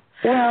 Go ahead.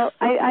 Well,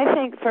 I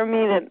think for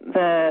me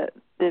that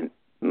the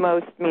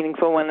most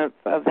meaningful one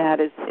of that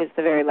is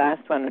the very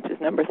last one, which is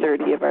number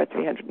 30 of our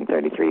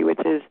 333, which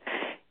is,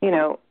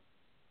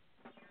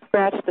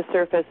 scratch the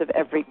surface of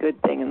every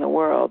good thing in the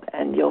world,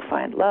 and you'll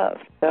find love.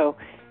 So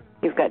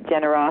you've got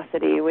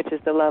generosity, which is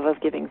the love of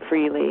giving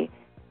freely.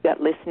 You've got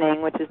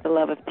listening, which is the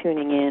love of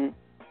tuning in.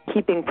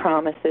 Keeping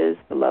promises,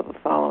 the love of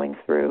following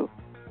through.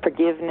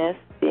 Forgiveness,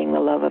 being the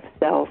love of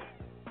self.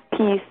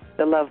 Peace,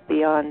 the love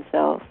beyond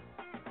self.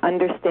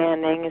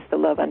 Understanding is the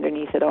love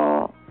underneath it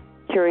all.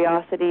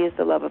 Curiosity is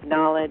the love of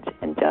knowledge,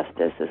 and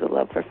justice is a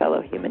love for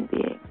fellow human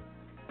beings.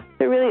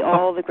 So really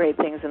all the great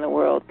things in the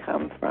world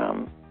come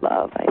from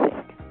love, I think.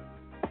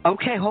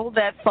 Okay, hold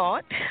that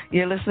thought.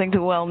 You're listening to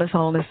Wellness,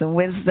 Wholeness, and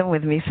Wisdom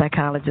with me,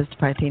 Psychologist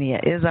Parthenia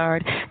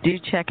Izzard. Do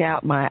check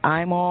out my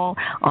iMall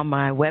on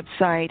my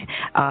website,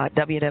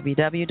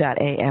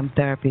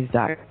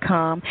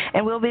 www.amtherapies.com.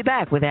 And we'll be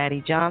back with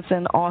Addie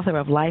Johnson, author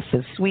of Life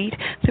is Sweet,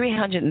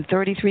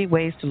 333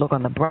 Ways to Look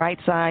on the Bright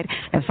Side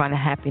and Find the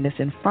Happiness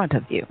in Front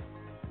of You.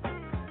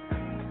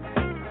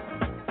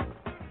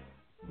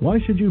 Why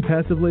should you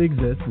passively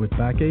exist with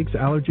backaches,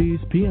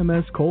 allergies,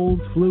 PMS,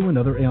 colds, flu, and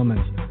other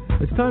ailments?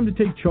 It's time to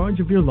take charge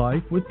of your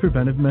life with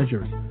preventive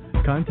measures.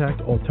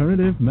 Contact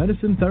Alternative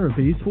Medicine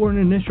Therapies for an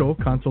initial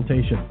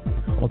consultation.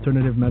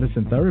 Alternative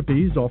Medicine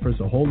Therapies offers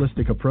a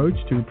holistic approach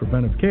to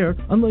preventive care,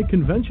 unlike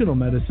conventional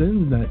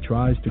medicine that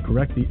tries to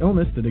correct the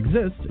illness that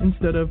exists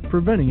instead of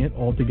preventing it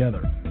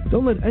altogether.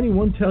 Don't let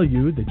anyone tell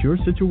you that your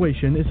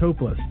situation is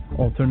hopeless.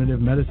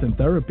 Alternative medicine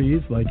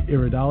therapies like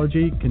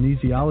iridology,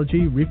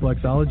 kinesiology,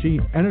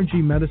 reflexology,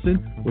 energy medicine,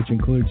 which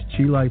includes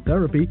chi light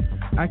therapy,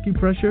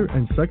 acupressure,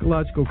 and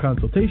psychological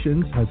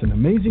consultations, has an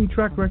amazing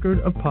track record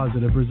of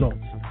positive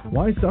results.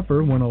 Why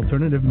suffer when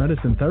Alternative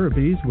Medicine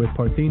Therapies with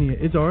Parthenia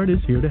Izzard is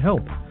here to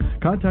help?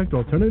 Contact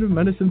Alternative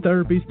Medicine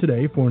Therapies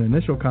today for an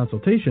initial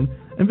consultation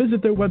and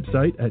visit their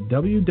website at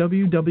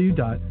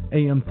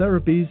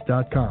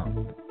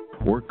www.amtherapies.com.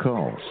 Or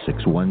call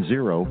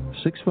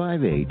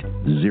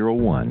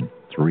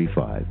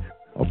 610-658-0135.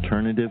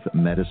 Alternative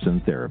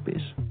Medicine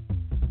Therapies.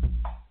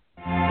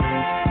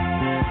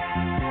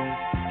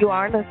 You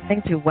are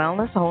listening to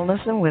Wellness, Wholeness,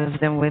 and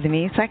Wisdom with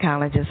me,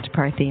 Psychologist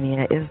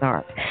Parthenia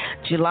Izzard.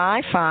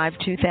 July 5,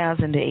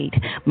 2008,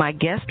 my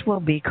guest will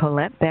be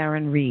Colette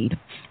Barron-Reed.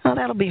 Well,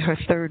 that'll be her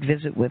third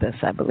visit with us,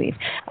 I believe.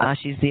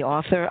 She's the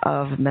author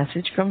of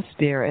Message from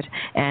Spirit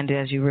and,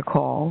 as you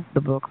recall,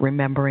 the book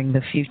Remembering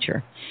the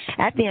Future.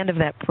 At the end of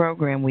that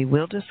program, we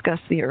will discuss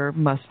the herb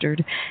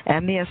mustard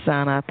and the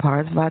asana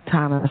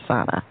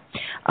Parsvattanasana.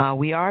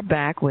 We are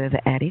back with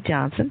Addie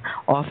Johnson,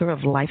 author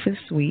of Life is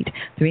Sweet,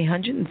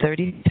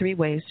 333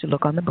 Ways to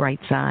Look on the Bright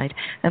Side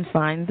and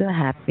Find the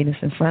Happiness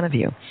in Front of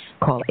You.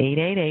 Call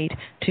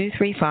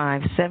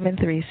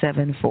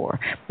 888-235-7374.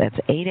 That's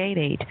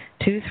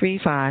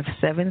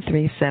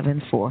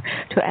 888-235-7374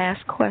 to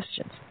ask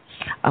questions.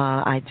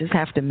 I just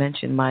have to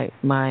mention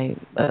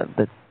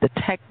the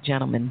tech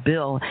gentleman,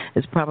 Bill,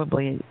 is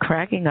probably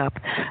cracking up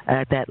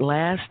at that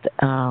last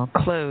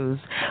close.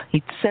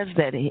 He says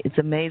that it's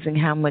amazing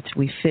how much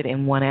we fit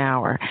in 1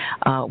 hour.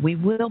 We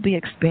will be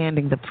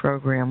expanding the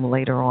program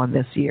later on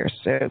this year,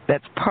 so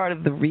that's part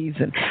of the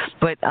reason.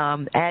 But,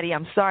 Addie,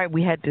 I'm sorry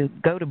we had to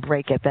go to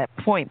break at that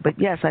point. But,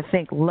 yes, I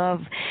think love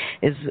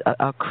is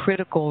a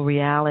critical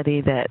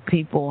reality that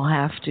people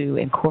have to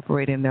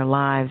incorporate in their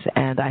lives,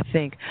 and I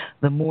think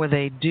the more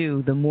they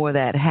do, the more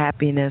that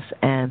happiness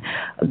and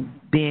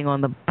being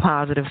on the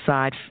positive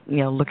side,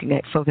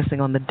 focusing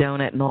on the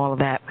donut and all of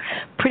that,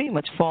 pretty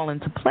much fall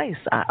into place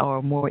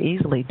or more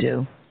easily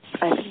do.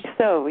 I think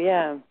so,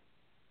 yeah.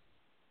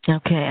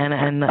 Okay, and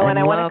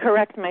I want to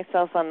correct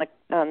myself on the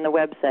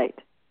website.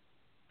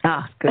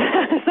 Ah, good.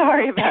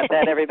 Sorry about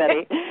that,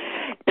 everybody.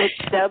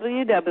 It's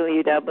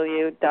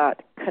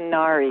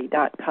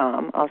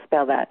www.conari.com. I'll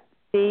spell that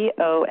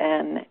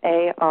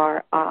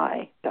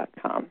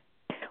CONARI.com.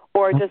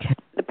 Or just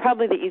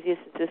probably the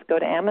easiest is just go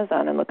to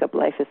Amazon and look up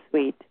Life is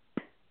Sweet.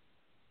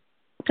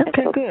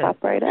 Okay, good.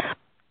 Pop right up.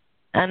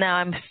 And now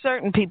I'm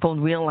certain people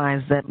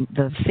realize that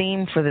the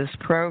theme for this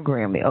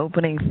program, the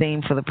opening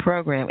theme for the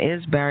program,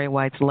 is Barry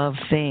White's love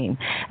theme,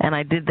 and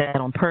I did that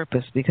on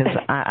purpose because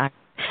I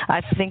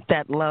think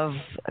that love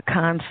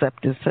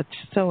concept is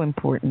so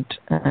important,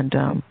 and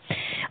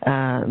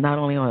not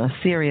only on a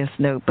serious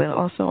note, but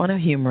also on a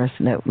humorous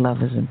note,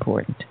 love is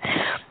important.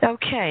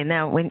 Okay,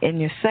 now in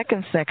your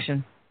second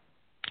section,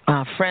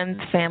 friends,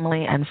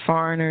 family, and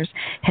foreigners,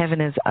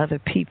 heaven is other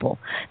people.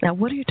 Now,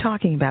 what are you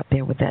talking about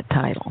there with that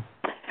title?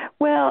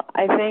 Well,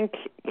 I think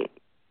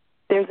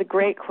there's a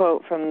great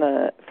quote from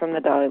the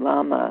Dalai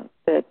Lama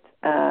that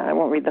I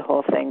won't read the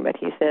whole thing, but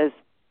he says,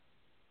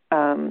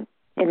 in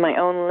my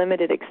own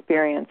limited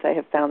experience, I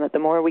have found that the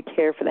more we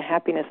care for the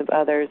happiness of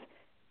others,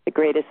 the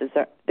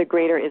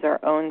greater is our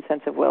own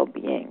sense of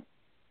well-being.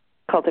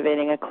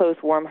 Cultivating a close,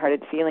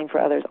 warm-hearted feeling for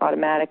others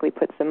automatically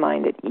puts the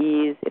mind at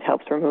ease. It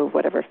helps remove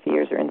whatever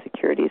fears or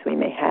insecurities we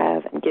may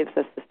have and gives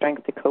us the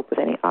strength to cope with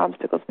any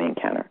obstacles we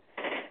encounter.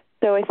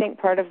 So I think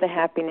part of the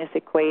happiness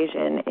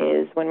equation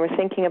is when we're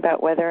thinking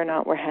about whether or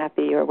not we're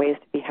happy or ways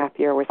to be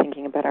happier, we're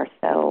thinking about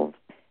ourselves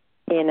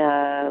in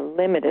a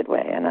limited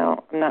way. And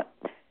I'm not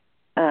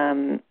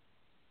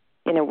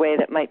in a way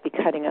that might be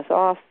cutting us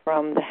off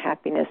from the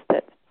happiness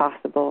that's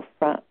possible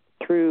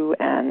through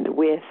and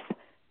with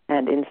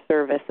and in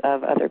service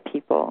of other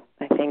people.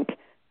 I think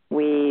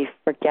we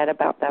forget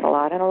about that a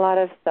lot, and a lot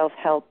of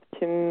self-help,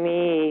 to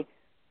me,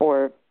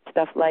 or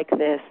stuff like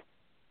this,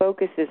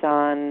 focuses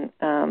on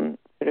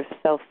sort of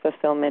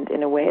self-fulfillment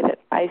in a way that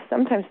I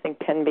sometimes think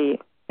can be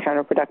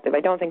counterproductive.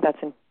 I don't think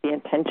that's the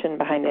intention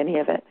behind any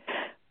of it,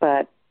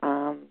 but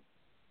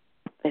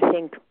I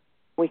think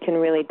we can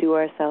really do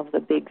ourselves a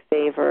big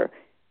favor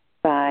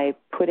by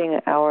putting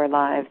our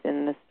lives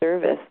in the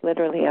service,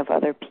 literally, of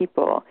other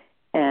people,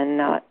 and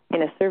not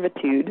in a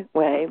servitude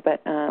way,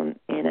 but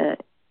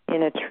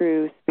in a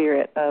true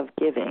spirit of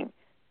giving,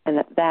 and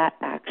that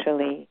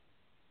actually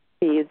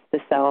feeds the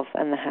self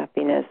and the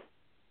happiness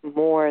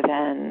more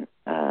than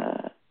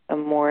a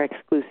more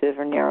exclusive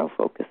or narrow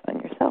focus on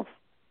yourself.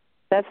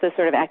 That's the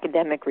sort of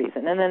academic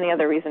reason. And then the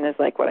other reason is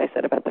like what I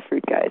said about the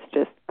fruit guy. It's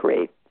just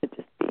great to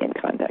just be in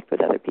contact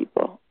with other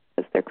people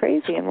because they're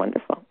crazy and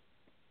wonderful.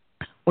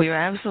 Well, you're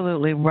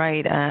absolutely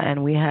right,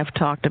 and we have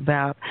talked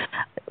about,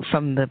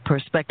 from the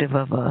perspective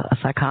of a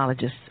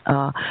psychologist,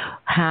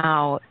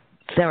 how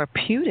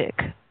therapeutic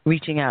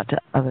reaching out to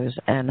others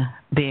and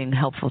being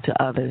helpful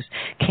to others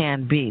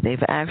can be.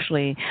 They've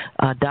actually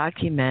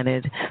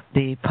documented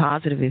the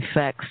positive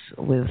effects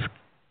with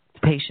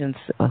patients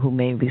who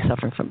may be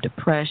suffering from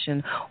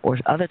depression or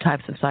other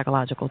types of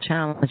psychological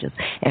challenges.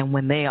 And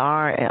when they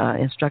are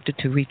instructed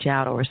to reach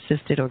out or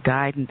assisted or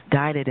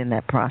guided in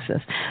that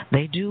process,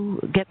 they do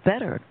get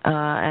better.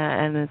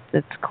 And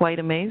it's quite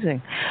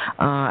amazing.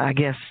 I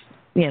guess,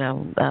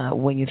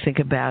 when you think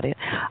about it,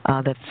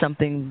 that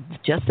something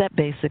just that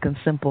basic and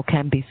simple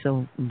can be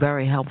so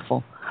very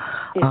helpful.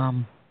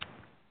 Yeah.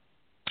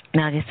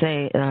 Now you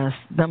say,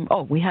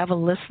 we have a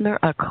listener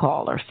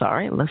caller.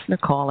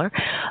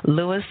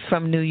 Lewis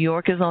from New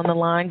York is on the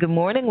line. Good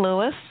morning,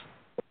 Lewis.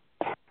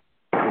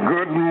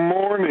 Good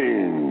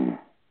morning.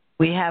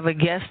 We have a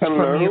guest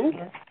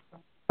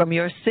from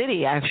your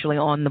city, actually,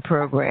 on the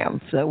program.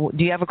 So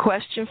do you have a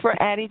question for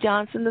Addie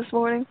Johnson this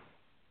morning?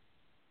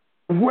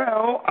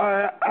 Well,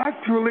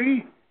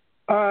 actually,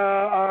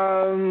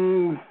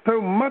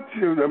 so much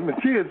of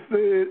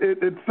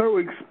it's so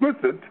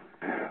explicit.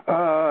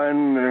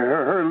 And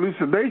her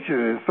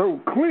elucidation is so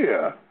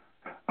clear.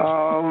 The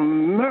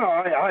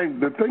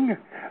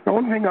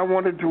only thing I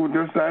wanted to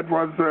just add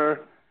was,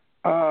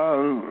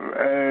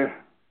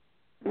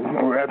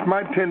 at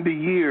my tender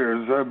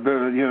years,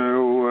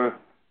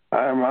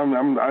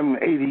 I'm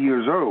 80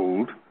 years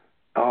old.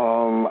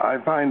 I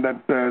find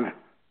that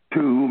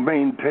to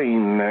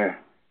maintain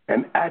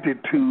an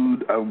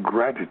attitude of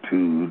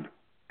gratitude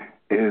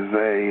is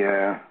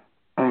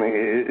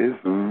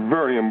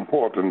very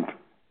important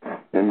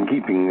in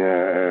keeping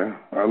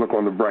a look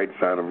on the bright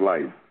side of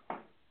life.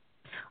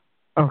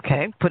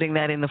 Okay, putting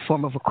that in the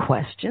form of a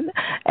question.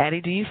 Addie,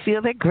 do you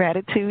feel that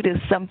gratitude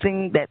is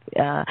something that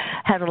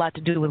has a lot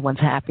to do with one's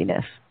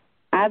happiness?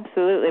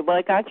 Absolutely. Well,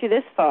 it got you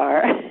this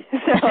far,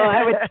 so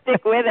I would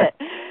stick with it.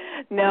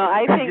 No,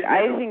 I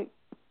think.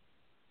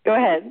 Go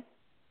ahead.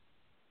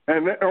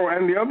 And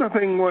the other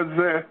thing was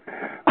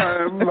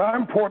how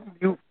important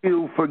you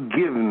feel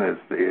forgiveness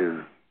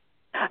is.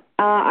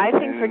 I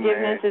think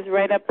forgiveness is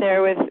right up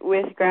there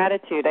with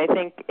gratitude. I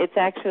think it's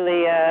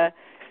actually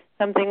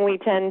something we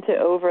tend to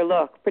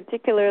overlook,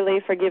 particularly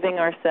forgiving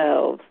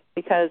ourselves,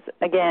 because,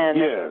 again,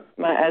 yes.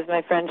 As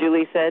my friend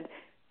Julie said,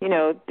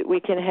 we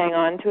can hang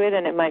on to it,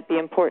 and it might be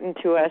important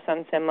to us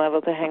on some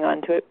level to hang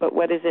on to it, but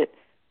what is it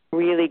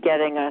really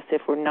getting us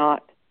if we're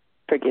not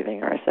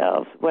forgiving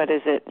ourselves? What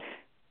is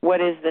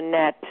the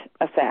net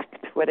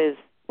effect? What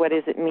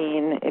does it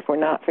mean if we're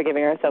not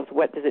forgiving ourselves?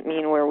 What does it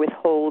mean we're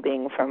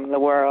withholding from the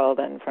world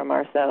and from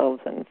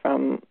ourselves and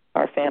from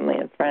our family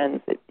and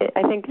friends?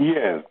 I think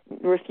yes.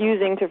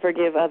 Refusing to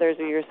forgive others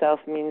or yourself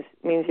means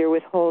you're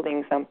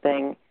withholding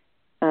something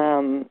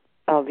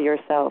of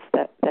yourself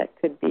that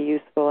could be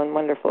useful and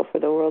wonderful for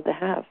the world to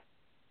have.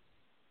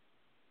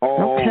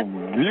 Oh, okay.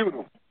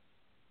 Beautiful.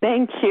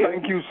 Thank you.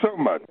 Thank you so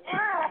much.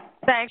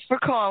 Thanks for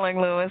calling,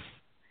 Lewis.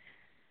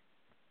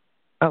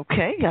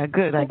 Okay, yeah,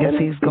 good. I guess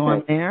he's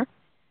gone there.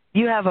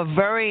 You have a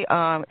very,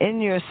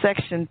 in your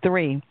section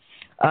 3,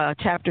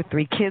 chapter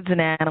 3, Kids and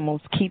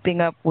Animals,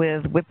 Keeping Up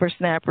with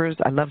Whippersnappers.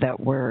 I love that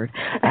word.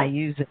 I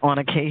use it on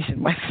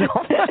occasion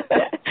myself.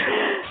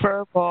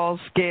 Fur balls,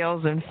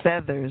 scales, and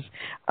feathers.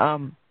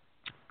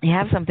 You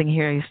have something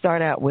here. You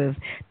start out with,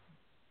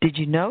 did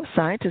you know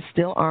scientists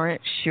still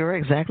aren't sure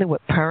exactly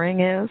what purring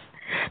is?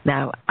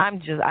 Now,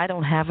 I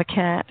don't have a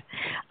cat,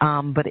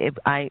 but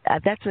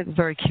that's a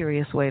very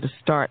curious way to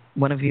start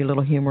one of your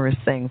little humorous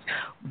things.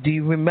 Do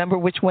you remember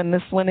which one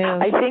this one is?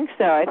 I think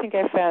so. I think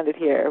I found it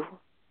here.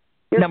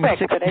 You're number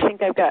quick, 66. But I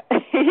think I've got,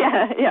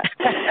 yeah.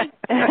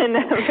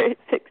 Number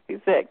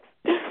 66.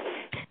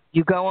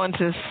 You go on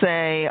to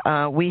say,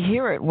 we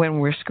hear it when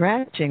we're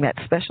scratching that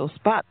special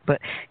spot, but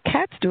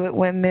cats do it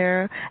when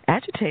they're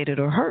agitated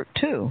or hurt,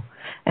 too.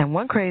 And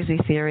one crazy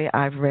theory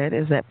I've read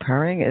is that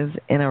purring is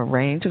in a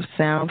range of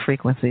sound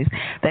frequencies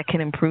that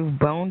can improve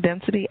bone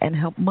density and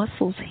help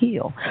muscles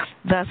heal,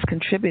 thus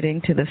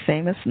contributing to the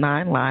famous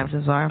 9 lives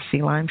of our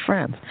feline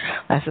friends.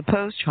 I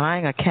suppose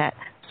tying a cat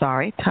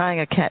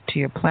to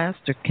your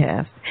plaster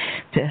cast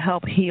to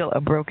help heal a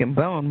broken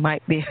bone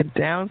might be a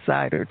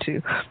downside or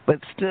two, but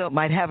still,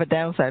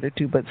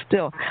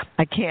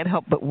 I can't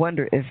help but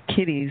wonder if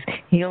kitties'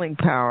 healing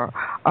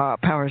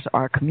powers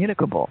are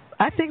communicable.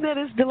 I think that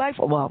is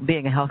delightful. Well,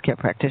 being a healthcare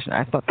practitioner,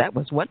 I thought that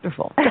was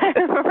wonderful.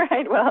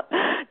 Right. Well,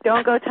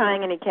 don't go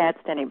tying any cats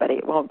to anybody.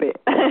 It won't be.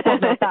 Well,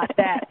 no, not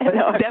that.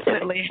 But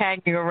definitely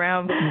hanging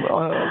around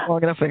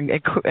long enough and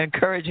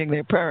encouraging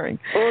their purring.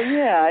 Well,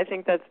 yeah, I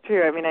think that's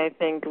true. I mean, I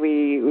think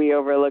we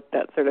overlook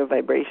that sort of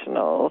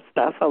vibrational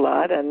stuff a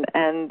lot, and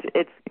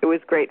it was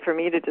great for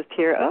me to just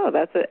hear,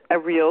 that's a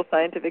real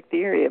scientific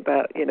theory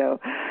about, a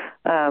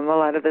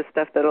lot of the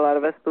stuff that a lot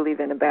of us believe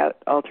in about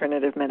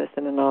alternative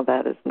medicine and all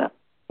that is not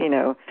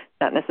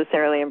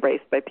necessarily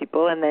embraced by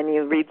people. And then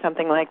you read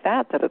something like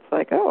that it's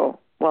like, oh,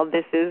 well,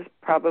 this is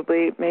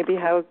probably maybe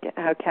how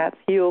cats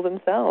heal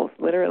themselves,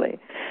 literally.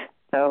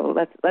 So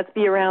let's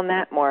be around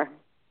that more.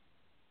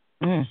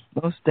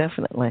 Most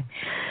definitely.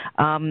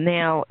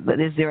 Now,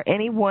 is there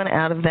anyone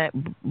out of that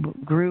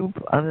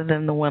group other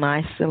than the one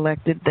I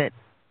selected that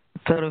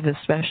sort of is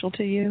special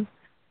to you?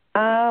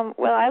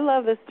 Well, I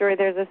love this story.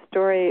 There's a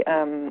story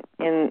and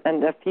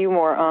a few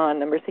more on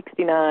number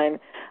 69.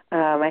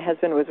 My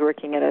husband was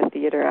working at a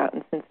theater out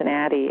in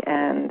Cincinnati,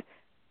 and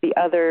the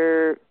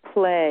other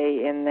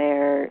play in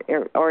there,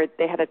 or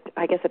they had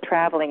a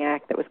traveling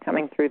act that was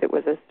coming through that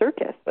was a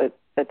circus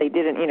that they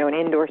did, an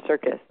indoor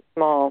circus,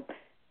 small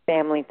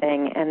family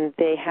thing, and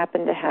they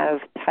happened to have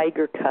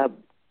tiger cubs,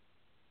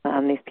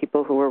 these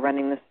people who were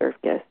running the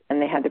circus,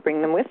 and they had to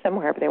bring them with them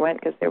wherever they went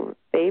because they were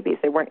babies.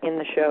 They weren't in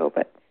the show,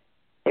 but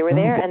they were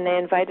there, and they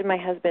invited my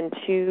husband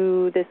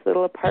to this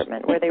little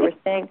apartment where they were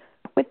staying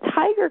with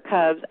tiger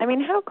cubs. I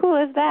mean, how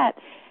cool is that?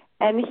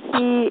 And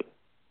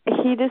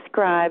he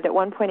described at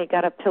one point he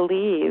got up to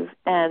leave,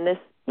 and this,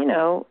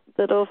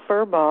 little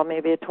fur ball,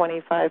 maybe a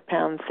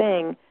 25-pound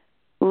thing,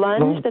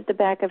 lunged at the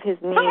back of his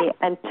knee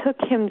and took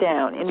him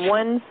down in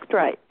one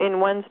strike.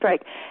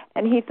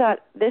 And he thought,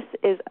 this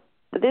is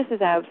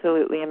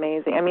absolutely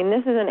amazing. I mean,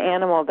 this is an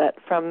animal that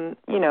from,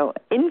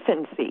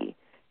 infancy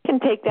can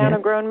take down a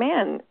grown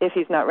man if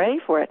he's not ready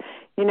for it.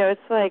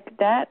 It's like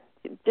that,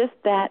 just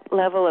that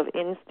level of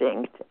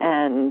instinct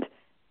and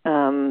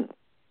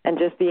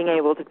just being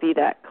able to be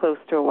that close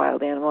to a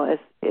wild animal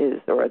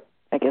or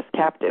I guess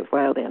captive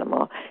wild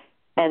animal,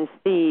 and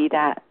see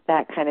that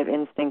kind of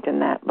instinct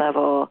and that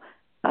level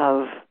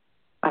of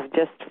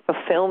just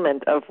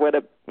fulfillment of what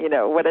a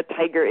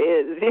tiger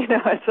is.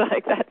 It's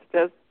like, that's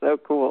just so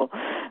cool.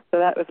 So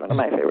that was one of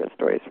my favorite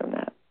stories from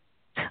that.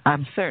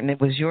 I'm certain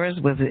it was yours.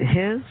 Was it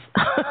his?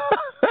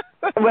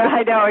 Well,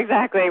 I know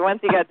exactly.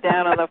 Once he got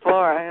down on the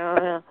floor, I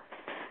don't know.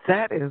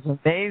 That is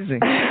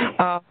amazing.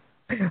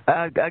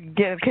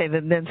 Again, okay,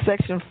 then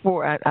section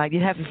 4, you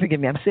have to forgive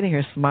me. I'm sitting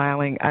here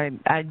smiling.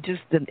 I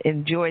just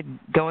enjoyed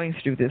going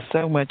through this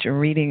so much and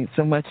reading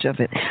so much of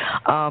it.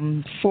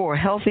 4,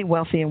 healthy,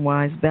 wealthy, and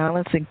wise,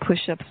 balancing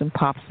push-ups and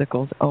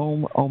popsicles.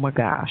 Oh my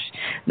gosh.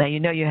 Now,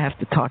 you have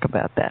to talk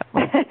about that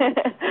one.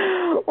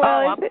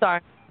 I'm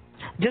sorry.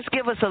 Just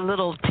give us a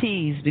little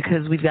tease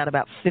because we've got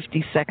about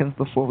 50 seconds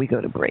before we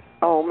go to break.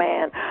 Oh,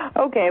 man.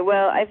 Okay,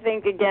 well, I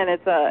think, again,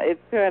 it's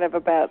kind of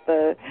about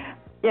the,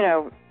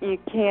 you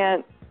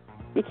can't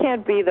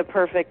be the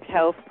perfect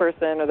health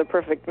person or the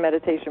perfect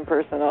meditation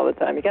person all the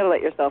time. You got to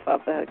let yourself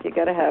off the hook. You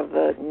got to have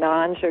the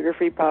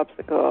non-sugar-free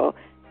popsicle,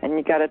 and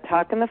you got to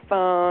talk on the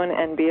phone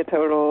and be a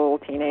total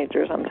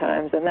teenager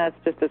sometimes, and that's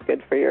just as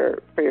good for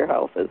your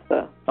health as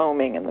the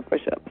oming and the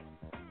push-ups.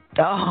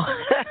 Oh,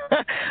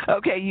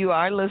 okay. You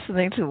are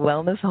listening to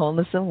Wellness,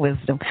 Wholeness, and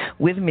Wisdom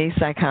with me,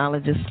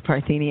 psychologist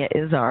Parthenia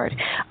Izzard.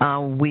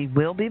 We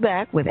will be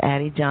back with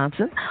Addie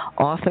Johnson,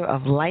 author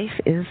of Life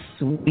is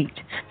Sweet,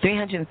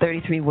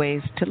 333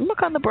 Ways to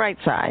Look on the Bright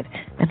Side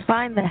and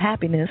Find the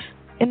Happiness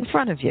in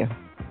Front of You.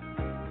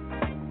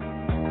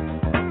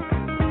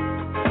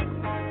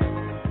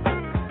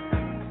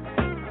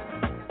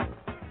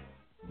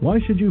 Why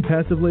should you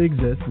passively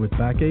exist with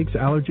backaches,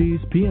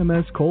 allergies,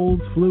 PMS,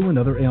 colds, flu, and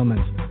other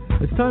ailments?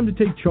 It's time to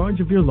take charge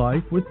of your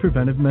life with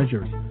preventive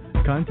measures.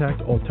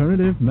 Contact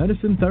Alternative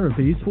Medicine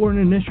Therapies for an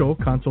initial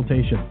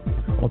consultation.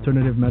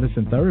 Alternative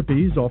Medicine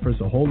Therapies offers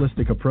a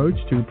holistic approach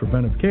to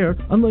preventive care,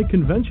 unlike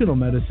conventional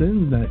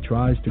medicine that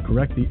tries to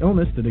correct the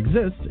illness that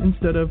exists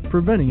instead of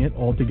preventing it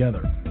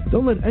altogether.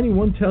 Don't let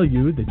anyone tell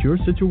you that your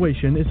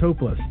situation is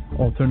hopeless.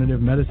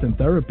 Alternative medicine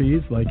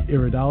therapies like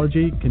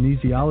iridology,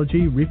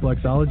 kinesiology,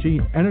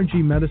 reflexology,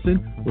 energy medicine,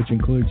 which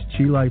includes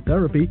chi life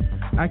therapy,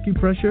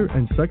 acupressure,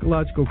 and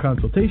psychological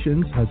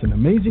consultations, has an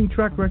amazing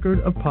track record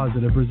of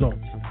positive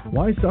results.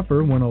 Why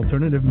suffer when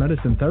Alternative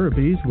Medicine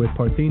Therapies with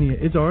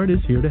Parthenia Izzard is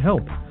here to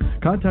help?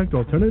 Contact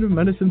Alternative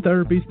Medicine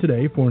Therapies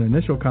today for an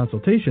initial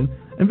consultation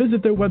and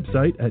visit their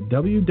website at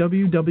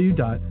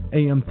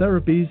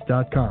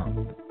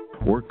www.amtherapies.com.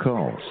 Or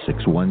call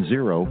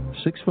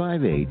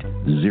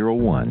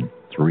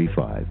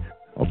 610-658-0135.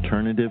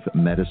 Alternative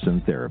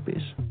Medicine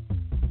Therapies.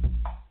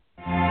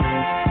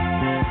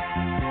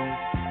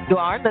 You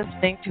are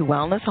listening to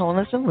Wellness,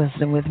 Wholeness, and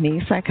Wisdom with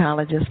me,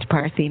 Psychologist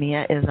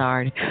Parthenia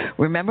Izzard.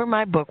 Remember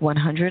my book,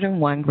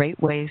 101 Great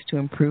Ways to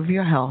Improve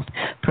Your Health.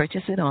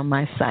 Purchase it on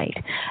my site.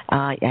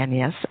 And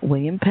yes,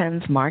 William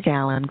Penn's Mark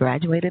Allen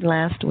graduated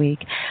last week.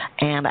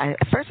 And at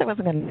first I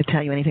wasn't going to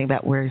tell you anything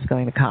about where he's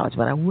going to college,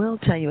 but I will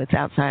tell you it's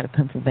outside of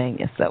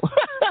Pennsylvania. So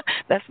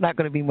that's not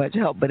going to be much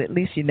help, but at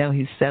least you know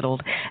he's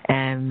settled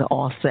and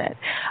all set.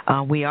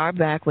 We are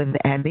back with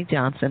Addie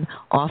Johnson,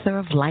 author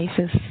of Life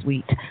is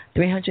Sweet,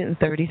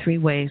 333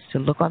 Ways to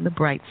Look on the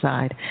Bright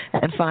Side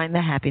and Find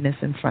the Happiness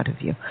in Front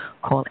of You.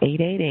 Call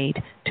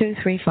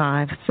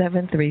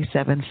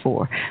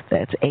 888-235-7374.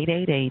 That's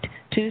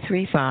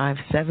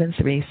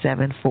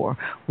 888-235-7374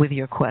 with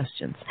your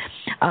questions.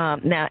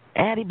 Now,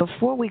 Addie,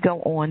 before we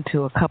go on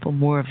to a couple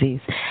more of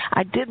these,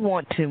 I did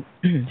want to,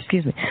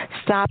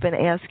 stop and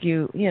ask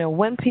you,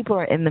 when people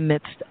are in the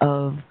midst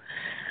of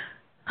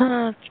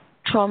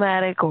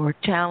traumatic or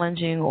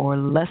challenging or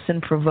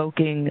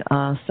lesson-provoking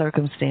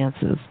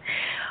circumstances,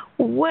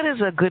 what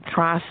is a good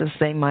process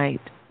they might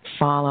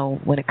follow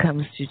when it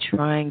comes to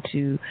trying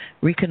to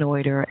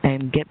reconnoiter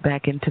and get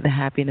back into the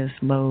happiness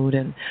mode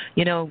and,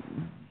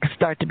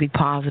 start to be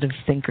positive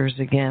thinkers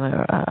again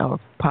or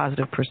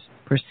positive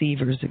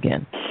perceivers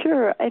again?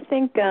 Sure. I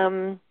think,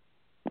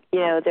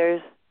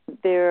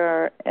 there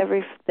are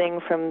everything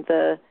from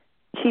the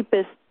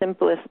cheapest,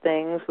 simplest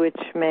things, which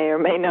may or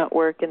may not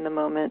work in the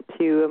moment,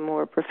 to a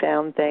more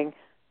profound thing.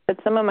 But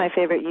some of my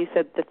favorite, you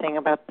said the thing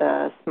about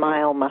the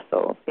smile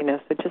muscles,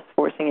 so just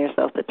forcing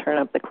yourself to turn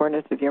up the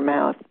corners of your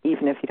mouth,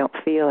 even if you don't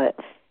feel it,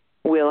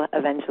 will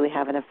eventually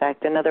have an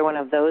effect. Another one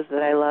of those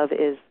that I love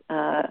is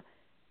I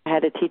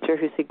had a teacher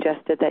who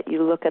suggested that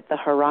you look at the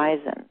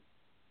horizon.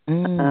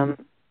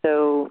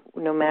 So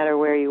no matter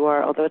where you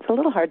are, although it's a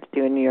little hard to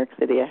do in New York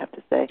City, I have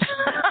to say,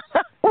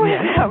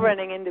 without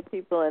running into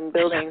people in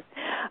buildings,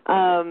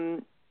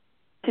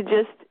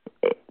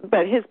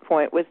 but his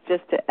point was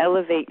just to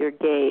elevate your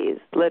gaze,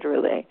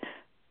 literally,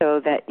 so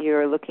that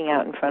you're looking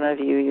out in front of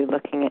you, you're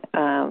looking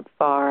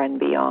far and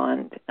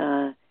beyond,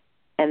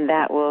 and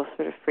that will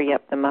sort of free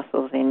up the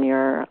muscles in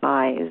your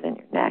eyes and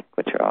your neck,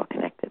 which are all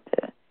connected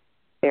to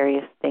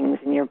various things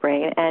in your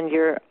brain. And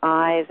your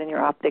eyes and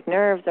your optic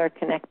nerves are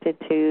connected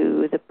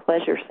to the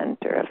pleasure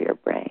center of your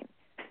brain.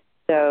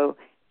 So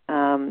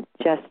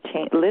just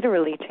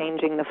literally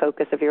changing the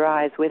focus of your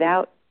eyes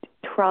without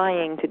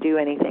trying to do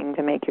anything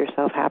to make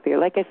yourself happier.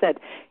 Like I said,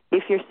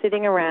 if you're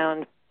sitting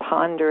around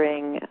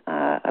pondering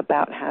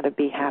about how to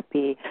be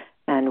happy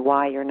and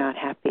why you're not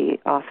happy,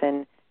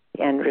 often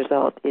the end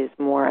result is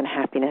more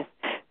unhappiness.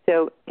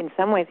 So in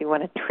some ways you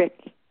want to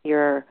trick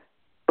your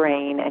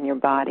brain and your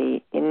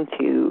body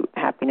into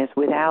happiness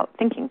without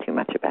thinking too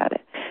much about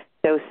it.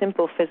 So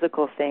simple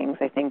physical things,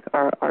 I think,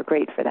 are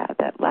great for that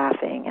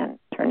laughing and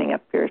turning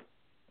up your,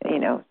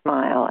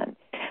 smile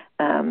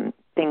and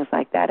things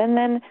like that. And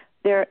then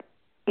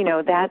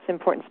that's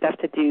important stuff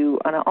to do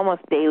on an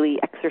almost daily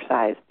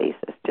exercise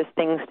basis, just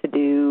things to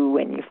do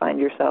when you find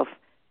yourself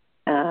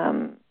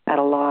at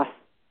a loss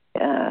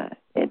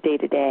day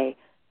to day.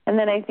 And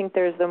then I think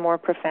there's the more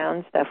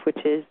profound stuff,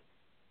 which is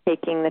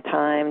taking the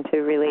time to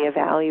really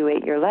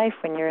evaluate your life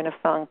when you're in a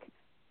funk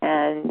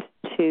and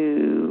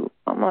to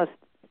almost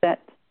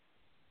set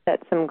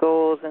some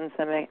goals and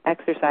some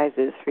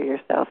exercises for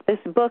yourself. This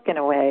book, in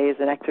a way, is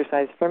an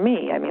exercise for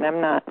me. I mean,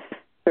 I'm not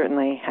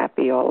certainly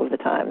happy all of the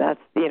time. That's,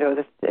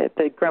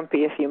 the grumpy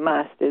if you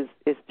must is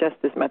just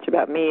as much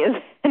about me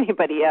as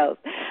anybody else.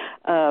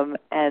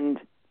 And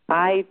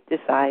I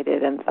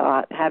decided and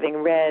thought,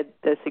 having read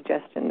the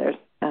suggestion, there's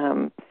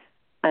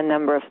a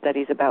number of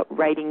studies about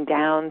writing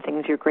down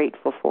things you're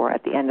grateful for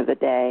at the end of the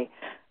day.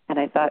 And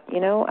I thought,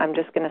 I'm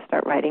just going to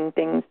start writing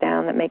things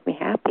down that make me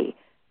happy.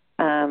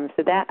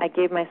 So that I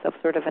gave myself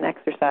sort of an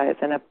exercise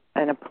and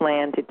a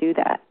plan to do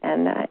that.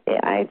 And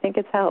I think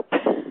it's helped.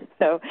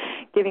 So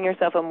giving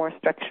yourself a more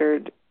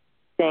structured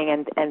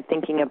thing and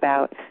thinking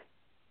about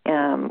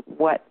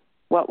what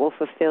will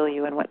fulfill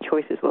you and what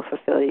choices will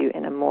fulfill you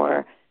in a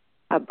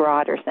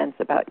broader sense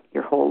about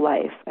your whole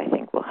life, I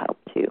think will help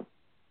too.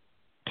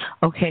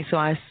 Okay, so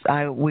I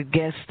would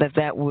guess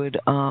that would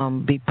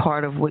be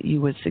part of what you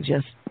would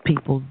suggest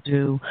people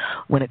do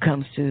when it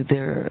comes to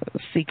their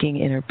seeking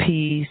inner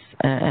peace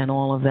and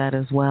all of that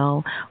as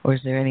well, or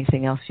is there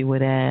anything else you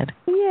would add?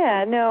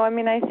 Yeah, no, I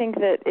mean, I think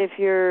that if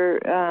you're,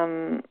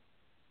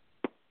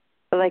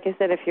 like I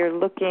said, if you're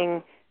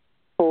looking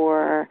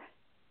for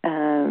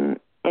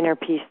inner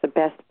peace, the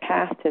best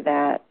path to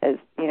that, as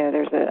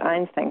there's an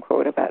Einstein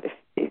quote about if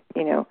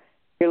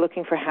you're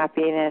looking for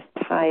happiness,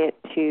 tie it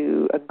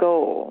to a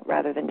goal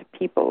rather than to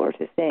people or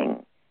to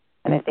things.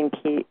 And I think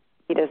he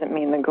doesn't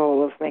mean the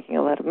goal of making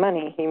a lot of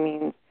money. He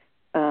means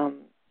a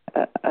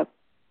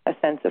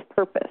sense of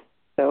purpose.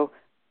 So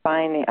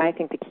finding I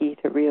think the key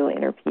to real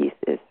inner peace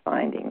is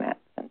finding that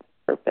sense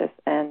of purpose,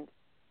 and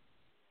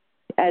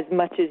as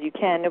much as you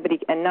can,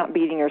 and not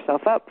beating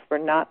yourself up for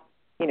not,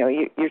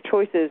 your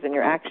choices and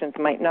your actions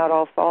might not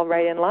all fall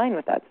right in line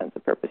with that sense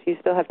of purpose. You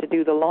still have to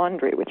do the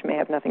laundry, which may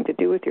have nothing to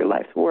do with your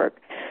life's work.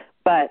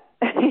 But,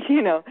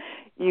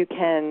 you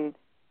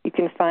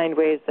can find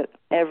ways that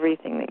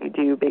everything that you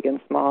do, big and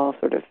small,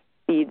 sort of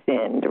feeds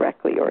in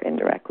directly or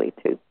indirectly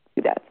to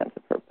that sense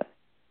of purpose.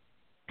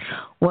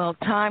 Well,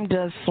 time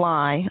does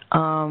fly,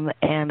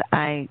 and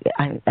I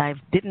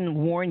didn't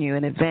warn you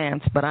in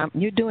advance, but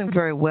you're doing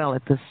very well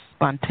at this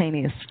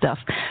spontaneous stuff.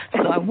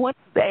 So I want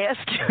to ask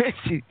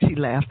you, she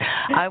laughed,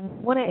 I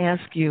want to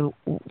ask you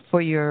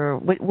for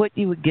what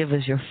you would give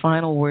as your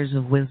final words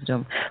of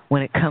wisdom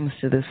when it comes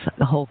to the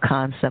whole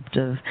concept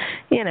of,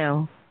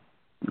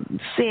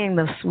 seeing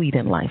the sweet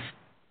in life.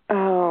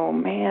 Oh,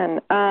 man.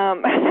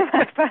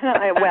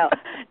 Well,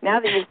 now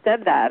that you've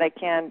said that, I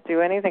can't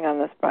do anything on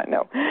the spot.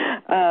 No.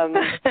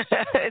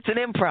 It's an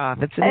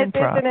improv.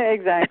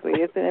 Exactly.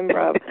 It's an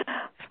improv.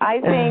 I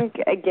think,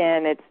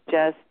 again, it's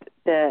just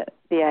the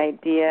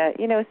idea,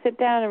 sit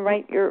down and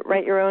write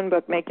your own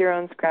book, make your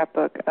own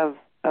scrapbook of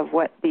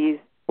what the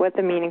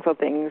meaningful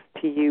things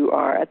to you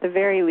are. At the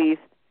very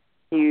least,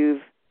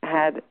 you've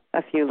had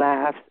a few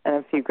laughs and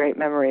a few great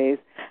memories.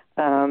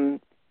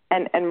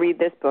 And read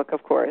this book,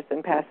 of course,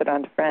 and pass it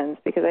on to friends,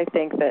 because I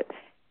think that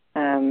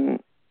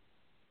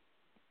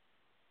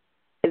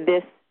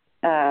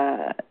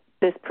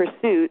this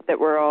pursuit that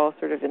we're all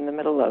sort of in the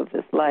middle of,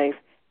 this life,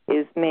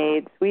 is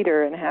made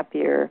sweeter and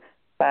happier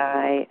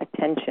by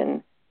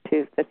attention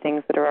to the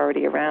things that are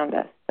already around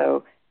us.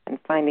 So, and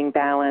finding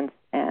balance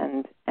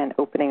and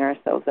opening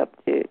ourselves up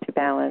to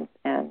balance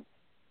and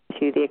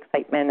to the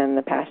excitement and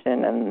the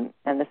passion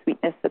and the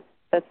sweetness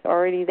that's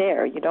already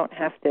there. You don't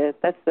have to,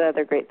 that's the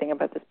other great thing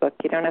about this book,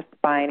 you don't have to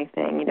buy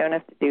anything, you don't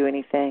have to do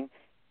anything.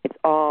 It's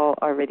all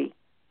already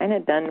kind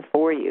of done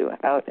for you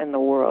out in the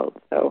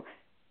world. So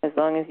as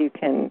long as you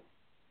can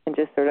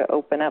just sort of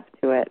open up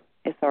to it,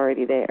 it's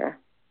already there.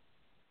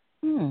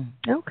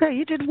 Okay,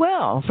 you did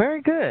well.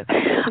 Very good.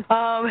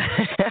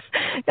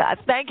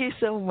 Thank you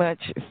so much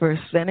for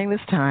spending this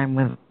time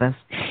with us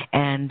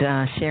and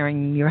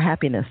sharing your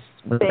happiness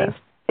with us.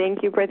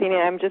 Thank you,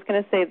 Parthenia. I'm just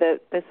going to say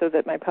that so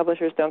that my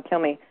publishers don't kill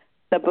me.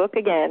 The book,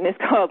 again, is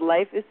called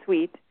Life is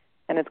Sweet,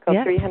 and it's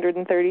called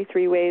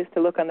 333 Ways to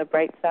Look on the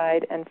Bright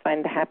Side and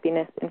Find the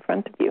Happiness in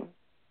Front of You.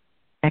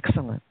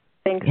 Excellent.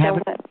 Thanks so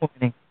much. Have a good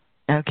morning.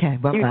 Okay,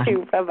 bye-bye. You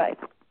too. Bye-bye.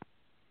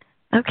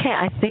 Okay,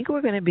 I think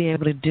we're going to be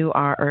able to do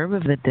our herb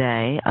of the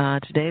day.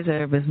 Today's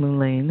herb is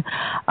mullein.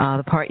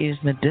 The part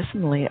used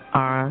medicinally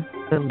are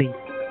the leaf.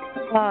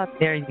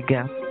 There you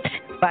go.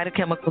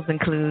 Phytochemicals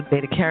include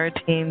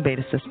beta-carotene,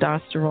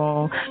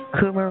 beta-testosterone,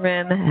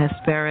 coumarin,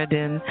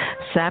 hesperidin,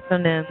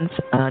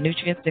 saponins.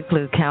 Nutrients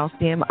include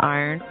calcium,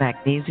 iron,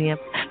 magnesium,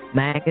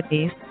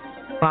 manganese,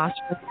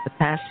 phosphorus,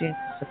 potassium,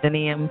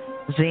 selenium,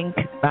 zinc,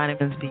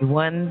 vitamins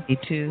B1,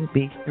 B2,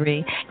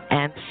 B3,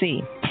 and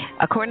C.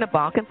 According to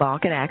Balk &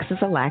 Balk, it acts as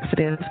a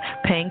laxative,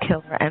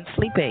 painkiller, and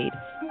sleep aid.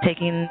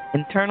 Taken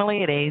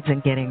internally, it aids in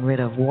getting rid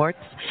of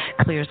warts,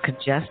 clears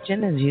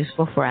congestion, is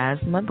useful for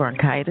asthma,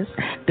 bronchitis,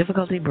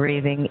 difficulty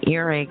breathing,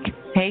 earache,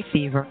 hay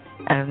fever,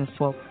 and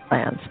swollen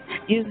glands.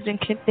 Used in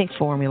kidney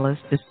formulas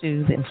to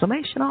soothe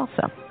inflammation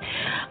also.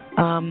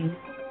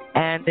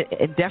 And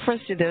in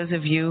deference to those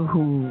of you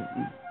who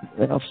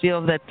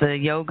feel that the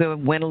yoga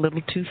went a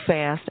little too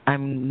fast,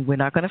 we're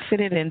not going to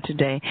fit it in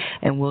today,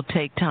 and we'll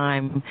take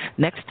time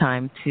next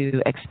time to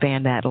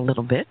expand that a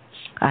little bit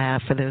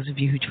for those of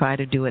you who try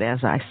to do it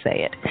as I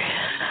say it.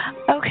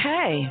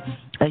 Okay,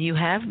 you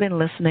have been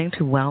listening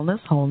to Wellness,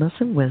 Wholeness,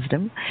 and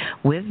Wisdom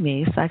with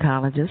me,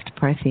 psychologist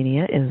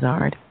Parthenia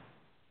Izzard.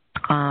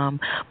 And,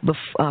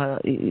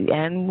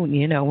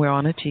 we're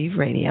on Achieve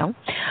Radio.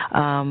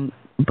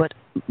 But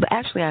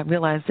actually, I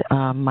realized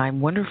my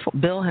wonderful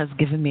Bill has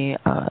given me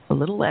a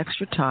little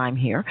extra time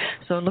here,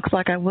 so it looks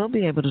like I will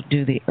be able to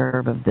do the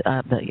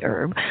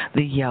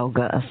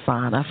yoga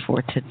asana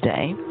for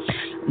today.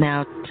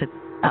 Now,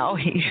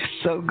 he's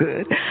so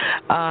good.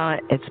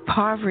 It's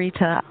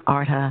Parvrita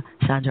Ardha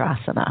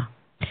Chandrasana.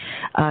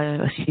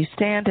 You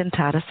stand in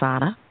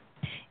Tadasana.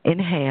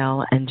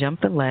 Inhale and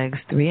jump the legs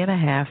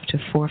 3.5 to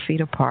 4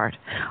 feet apart,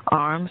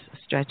 arms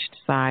stretched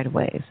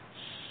sideways.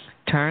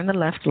 Turn the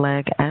left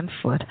leg and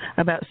foot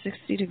about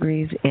 60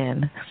 degrees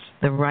in,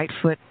 the right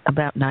foot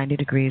about 90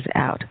 degrees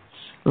out.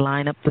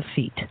 Line up the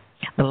feet.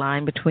 The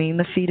line between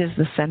the feet is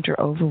the center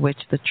over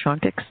which the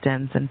trunk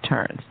extends and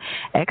turns.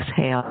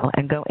 Exhale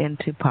and go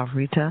into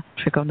Parvrita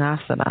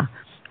Trikonasana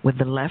with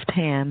the left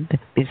hand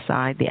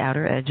beside the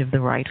outer edge of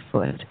the right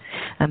foot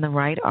and the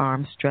right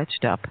arm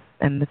stretched up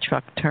and the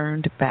trunk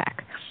turned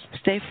back.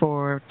 Stay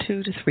for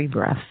 2 to 3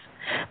 breaths.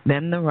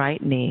 Bend the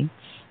right knee.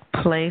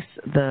 Place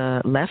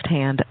the left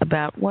hand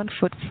about 1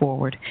 foot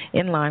forward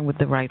in line with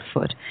the right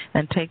foot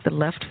and take the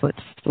left foot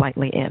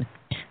slightly in.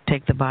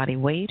 Take the body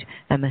weight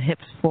and the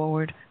hips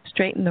forward,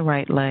 straighten the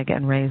right leg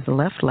and raise the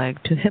left leg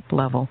to hip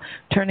level,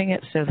 turning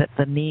it so that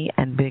the knee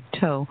and big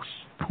toe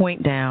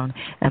point down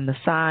and the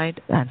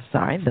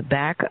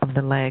back of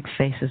the leg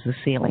faces the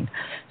ceiling.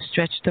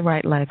 Stretch the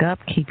right leg up,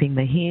 keeping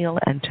the heel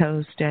and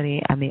toes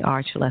steady and the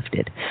arch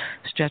lifted.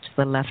 Stretch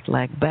the left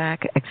leg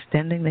back,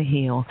 extending the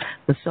heel,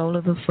 the sole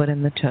of the foot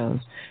and the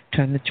toes.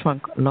 Turn the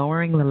trunk,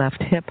 lowering the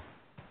left hip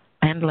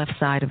and left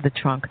side of the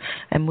trunk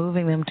and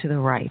moving them to the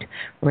right.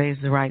 Raise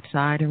the right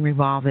side and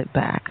revolve it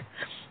back.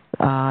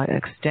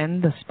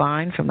 Extend the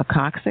spine from the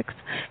coccyx.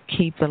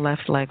 Keep the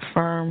left leg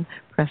firm.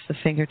 Press the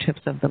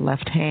fingertips of the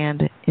left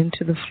hand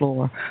into the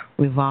floor.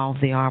 Revolve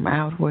the arm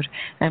outward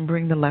and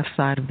bring the left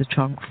side of the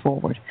trunk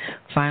forward.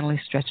 Finally,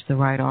 stretch the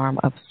right arm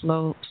up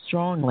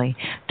strongly.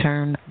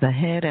 Turn the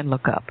head and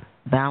look up.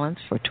 Balance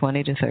for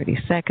 20 to 30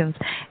 seconds.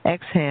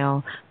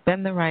 Exhale,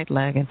 bend the right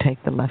leg and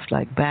take the left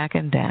leg back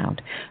and down.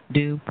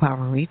 Do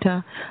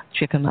Pavarita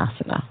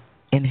Trikonasana.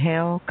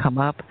 Inhale, come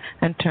up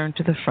and turn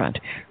to the front.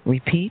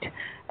 Repeat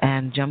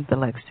and jump the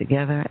legs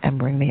together and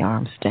bring the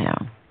arms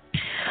down.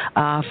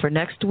 For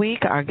next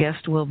week, our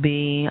guest will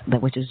be,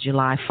 which is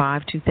July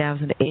 5,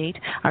 2008,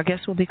 our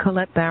guest will be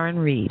Colette Barron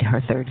Reed,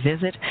 her third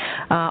visit,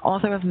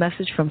 author of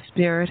Message from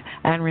Spirit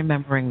and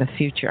Remembering the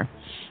Future.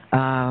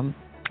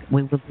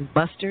 We will do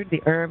mustard,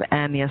 the herb,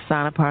 and the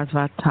asana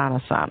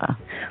parvattanasana.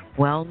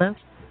 Wellness,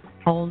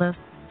 wholeness,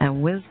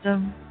 and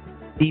wisdom.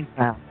 Be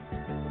well.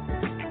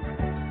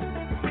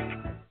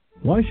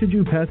 Why should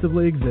you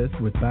passively exist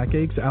with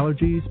backaches,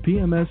 allergies,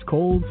 PMS,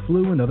 colds,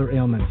 flu, and other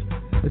ailments?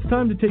 It's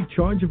time to take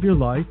charge of your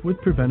life with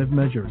preventive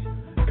measures.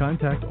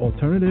 Contact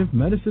Alternative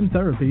Medicine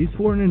Therapies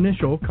for an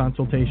initial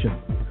consultation.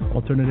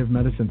 Alternative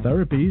Medicine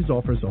Therapies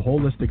offers a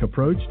holistic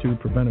approach to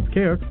preventive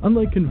care,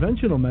 unlike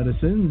conventional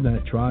medicine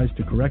that tries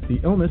to correct the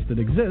illness that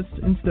exists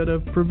instead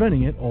of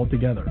preventing it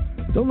altogether.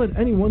 Don't let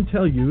anyone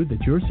tell you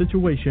that your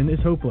situation is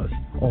hopeless.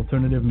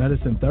 Alternative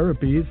medicine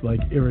therapies like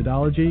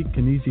iridology,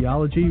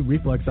 kinesiology,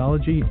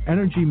 reflexology,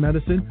 energy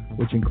medicine,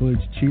 which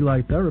includes chi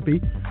light therapy,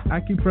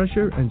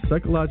 acupressure, and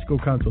psychological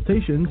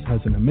consultations,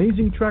 has an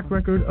amazing track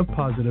record of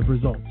positive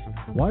results.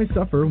 Why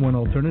suffer when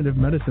Alternative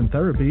Medicine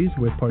Therapies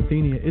with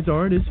Parthenia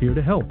Izzard is here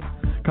to help?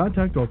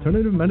 Contact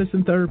Alternative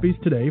Medicine Therapies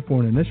today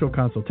for an initial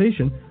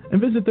consultation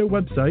and visit their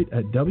website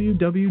at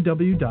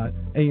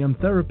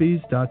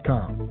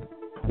www.amtherapies.com.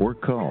 Or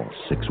call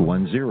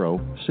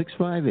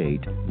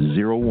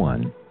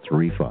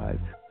 610-658-0135.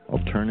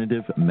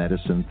 Alternative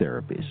Medicine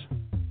Therapies.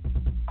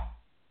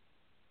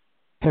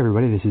 Hey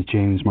everybody, this is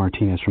James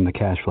Martinez from The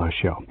Cash Flow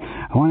Show.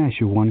 I want to ask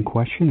you one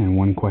question and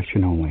one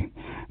question only.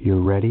 You're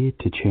ready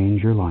to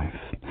change your life.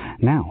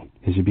 Now,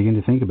 as you begin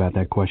to think about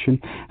that question,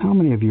 how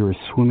many of you are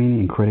swimming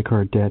in credit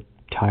card debt,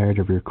 tired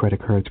of your credit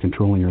cards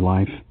controlling your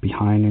life,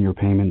 behind on your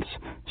payments,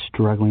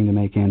 struggling to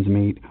make ends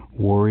meet,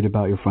 worried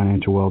about your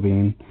financial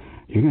well-being?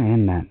 You're going to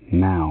end that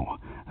now.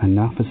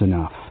 Enough is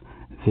enough.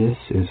 This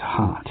is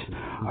hot.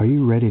 Are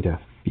you ready to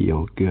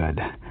feel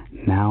good?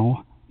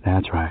 Now?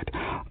 That's right.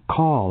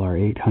 Call our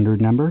 800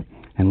 number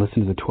and listen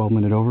to the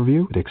 12-minute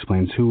overview. It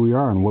explains who we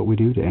are and what we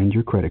do to end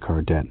your credit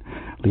card debt.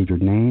 Leave your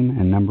name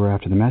and number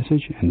after the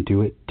message and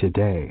do it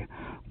today.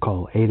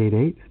 Call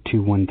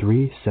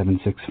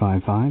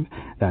 888-213-7655.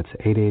 That's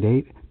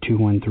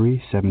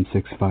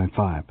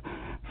 888-213-7655.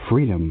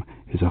 Freedom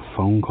is a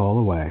phone call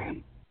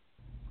away.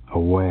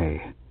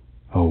 Away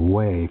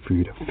for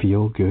you to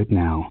feel good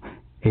now.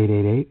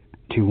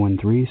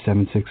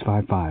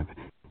 888-213-7655.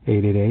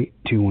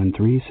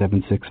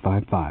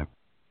 888-213-7655.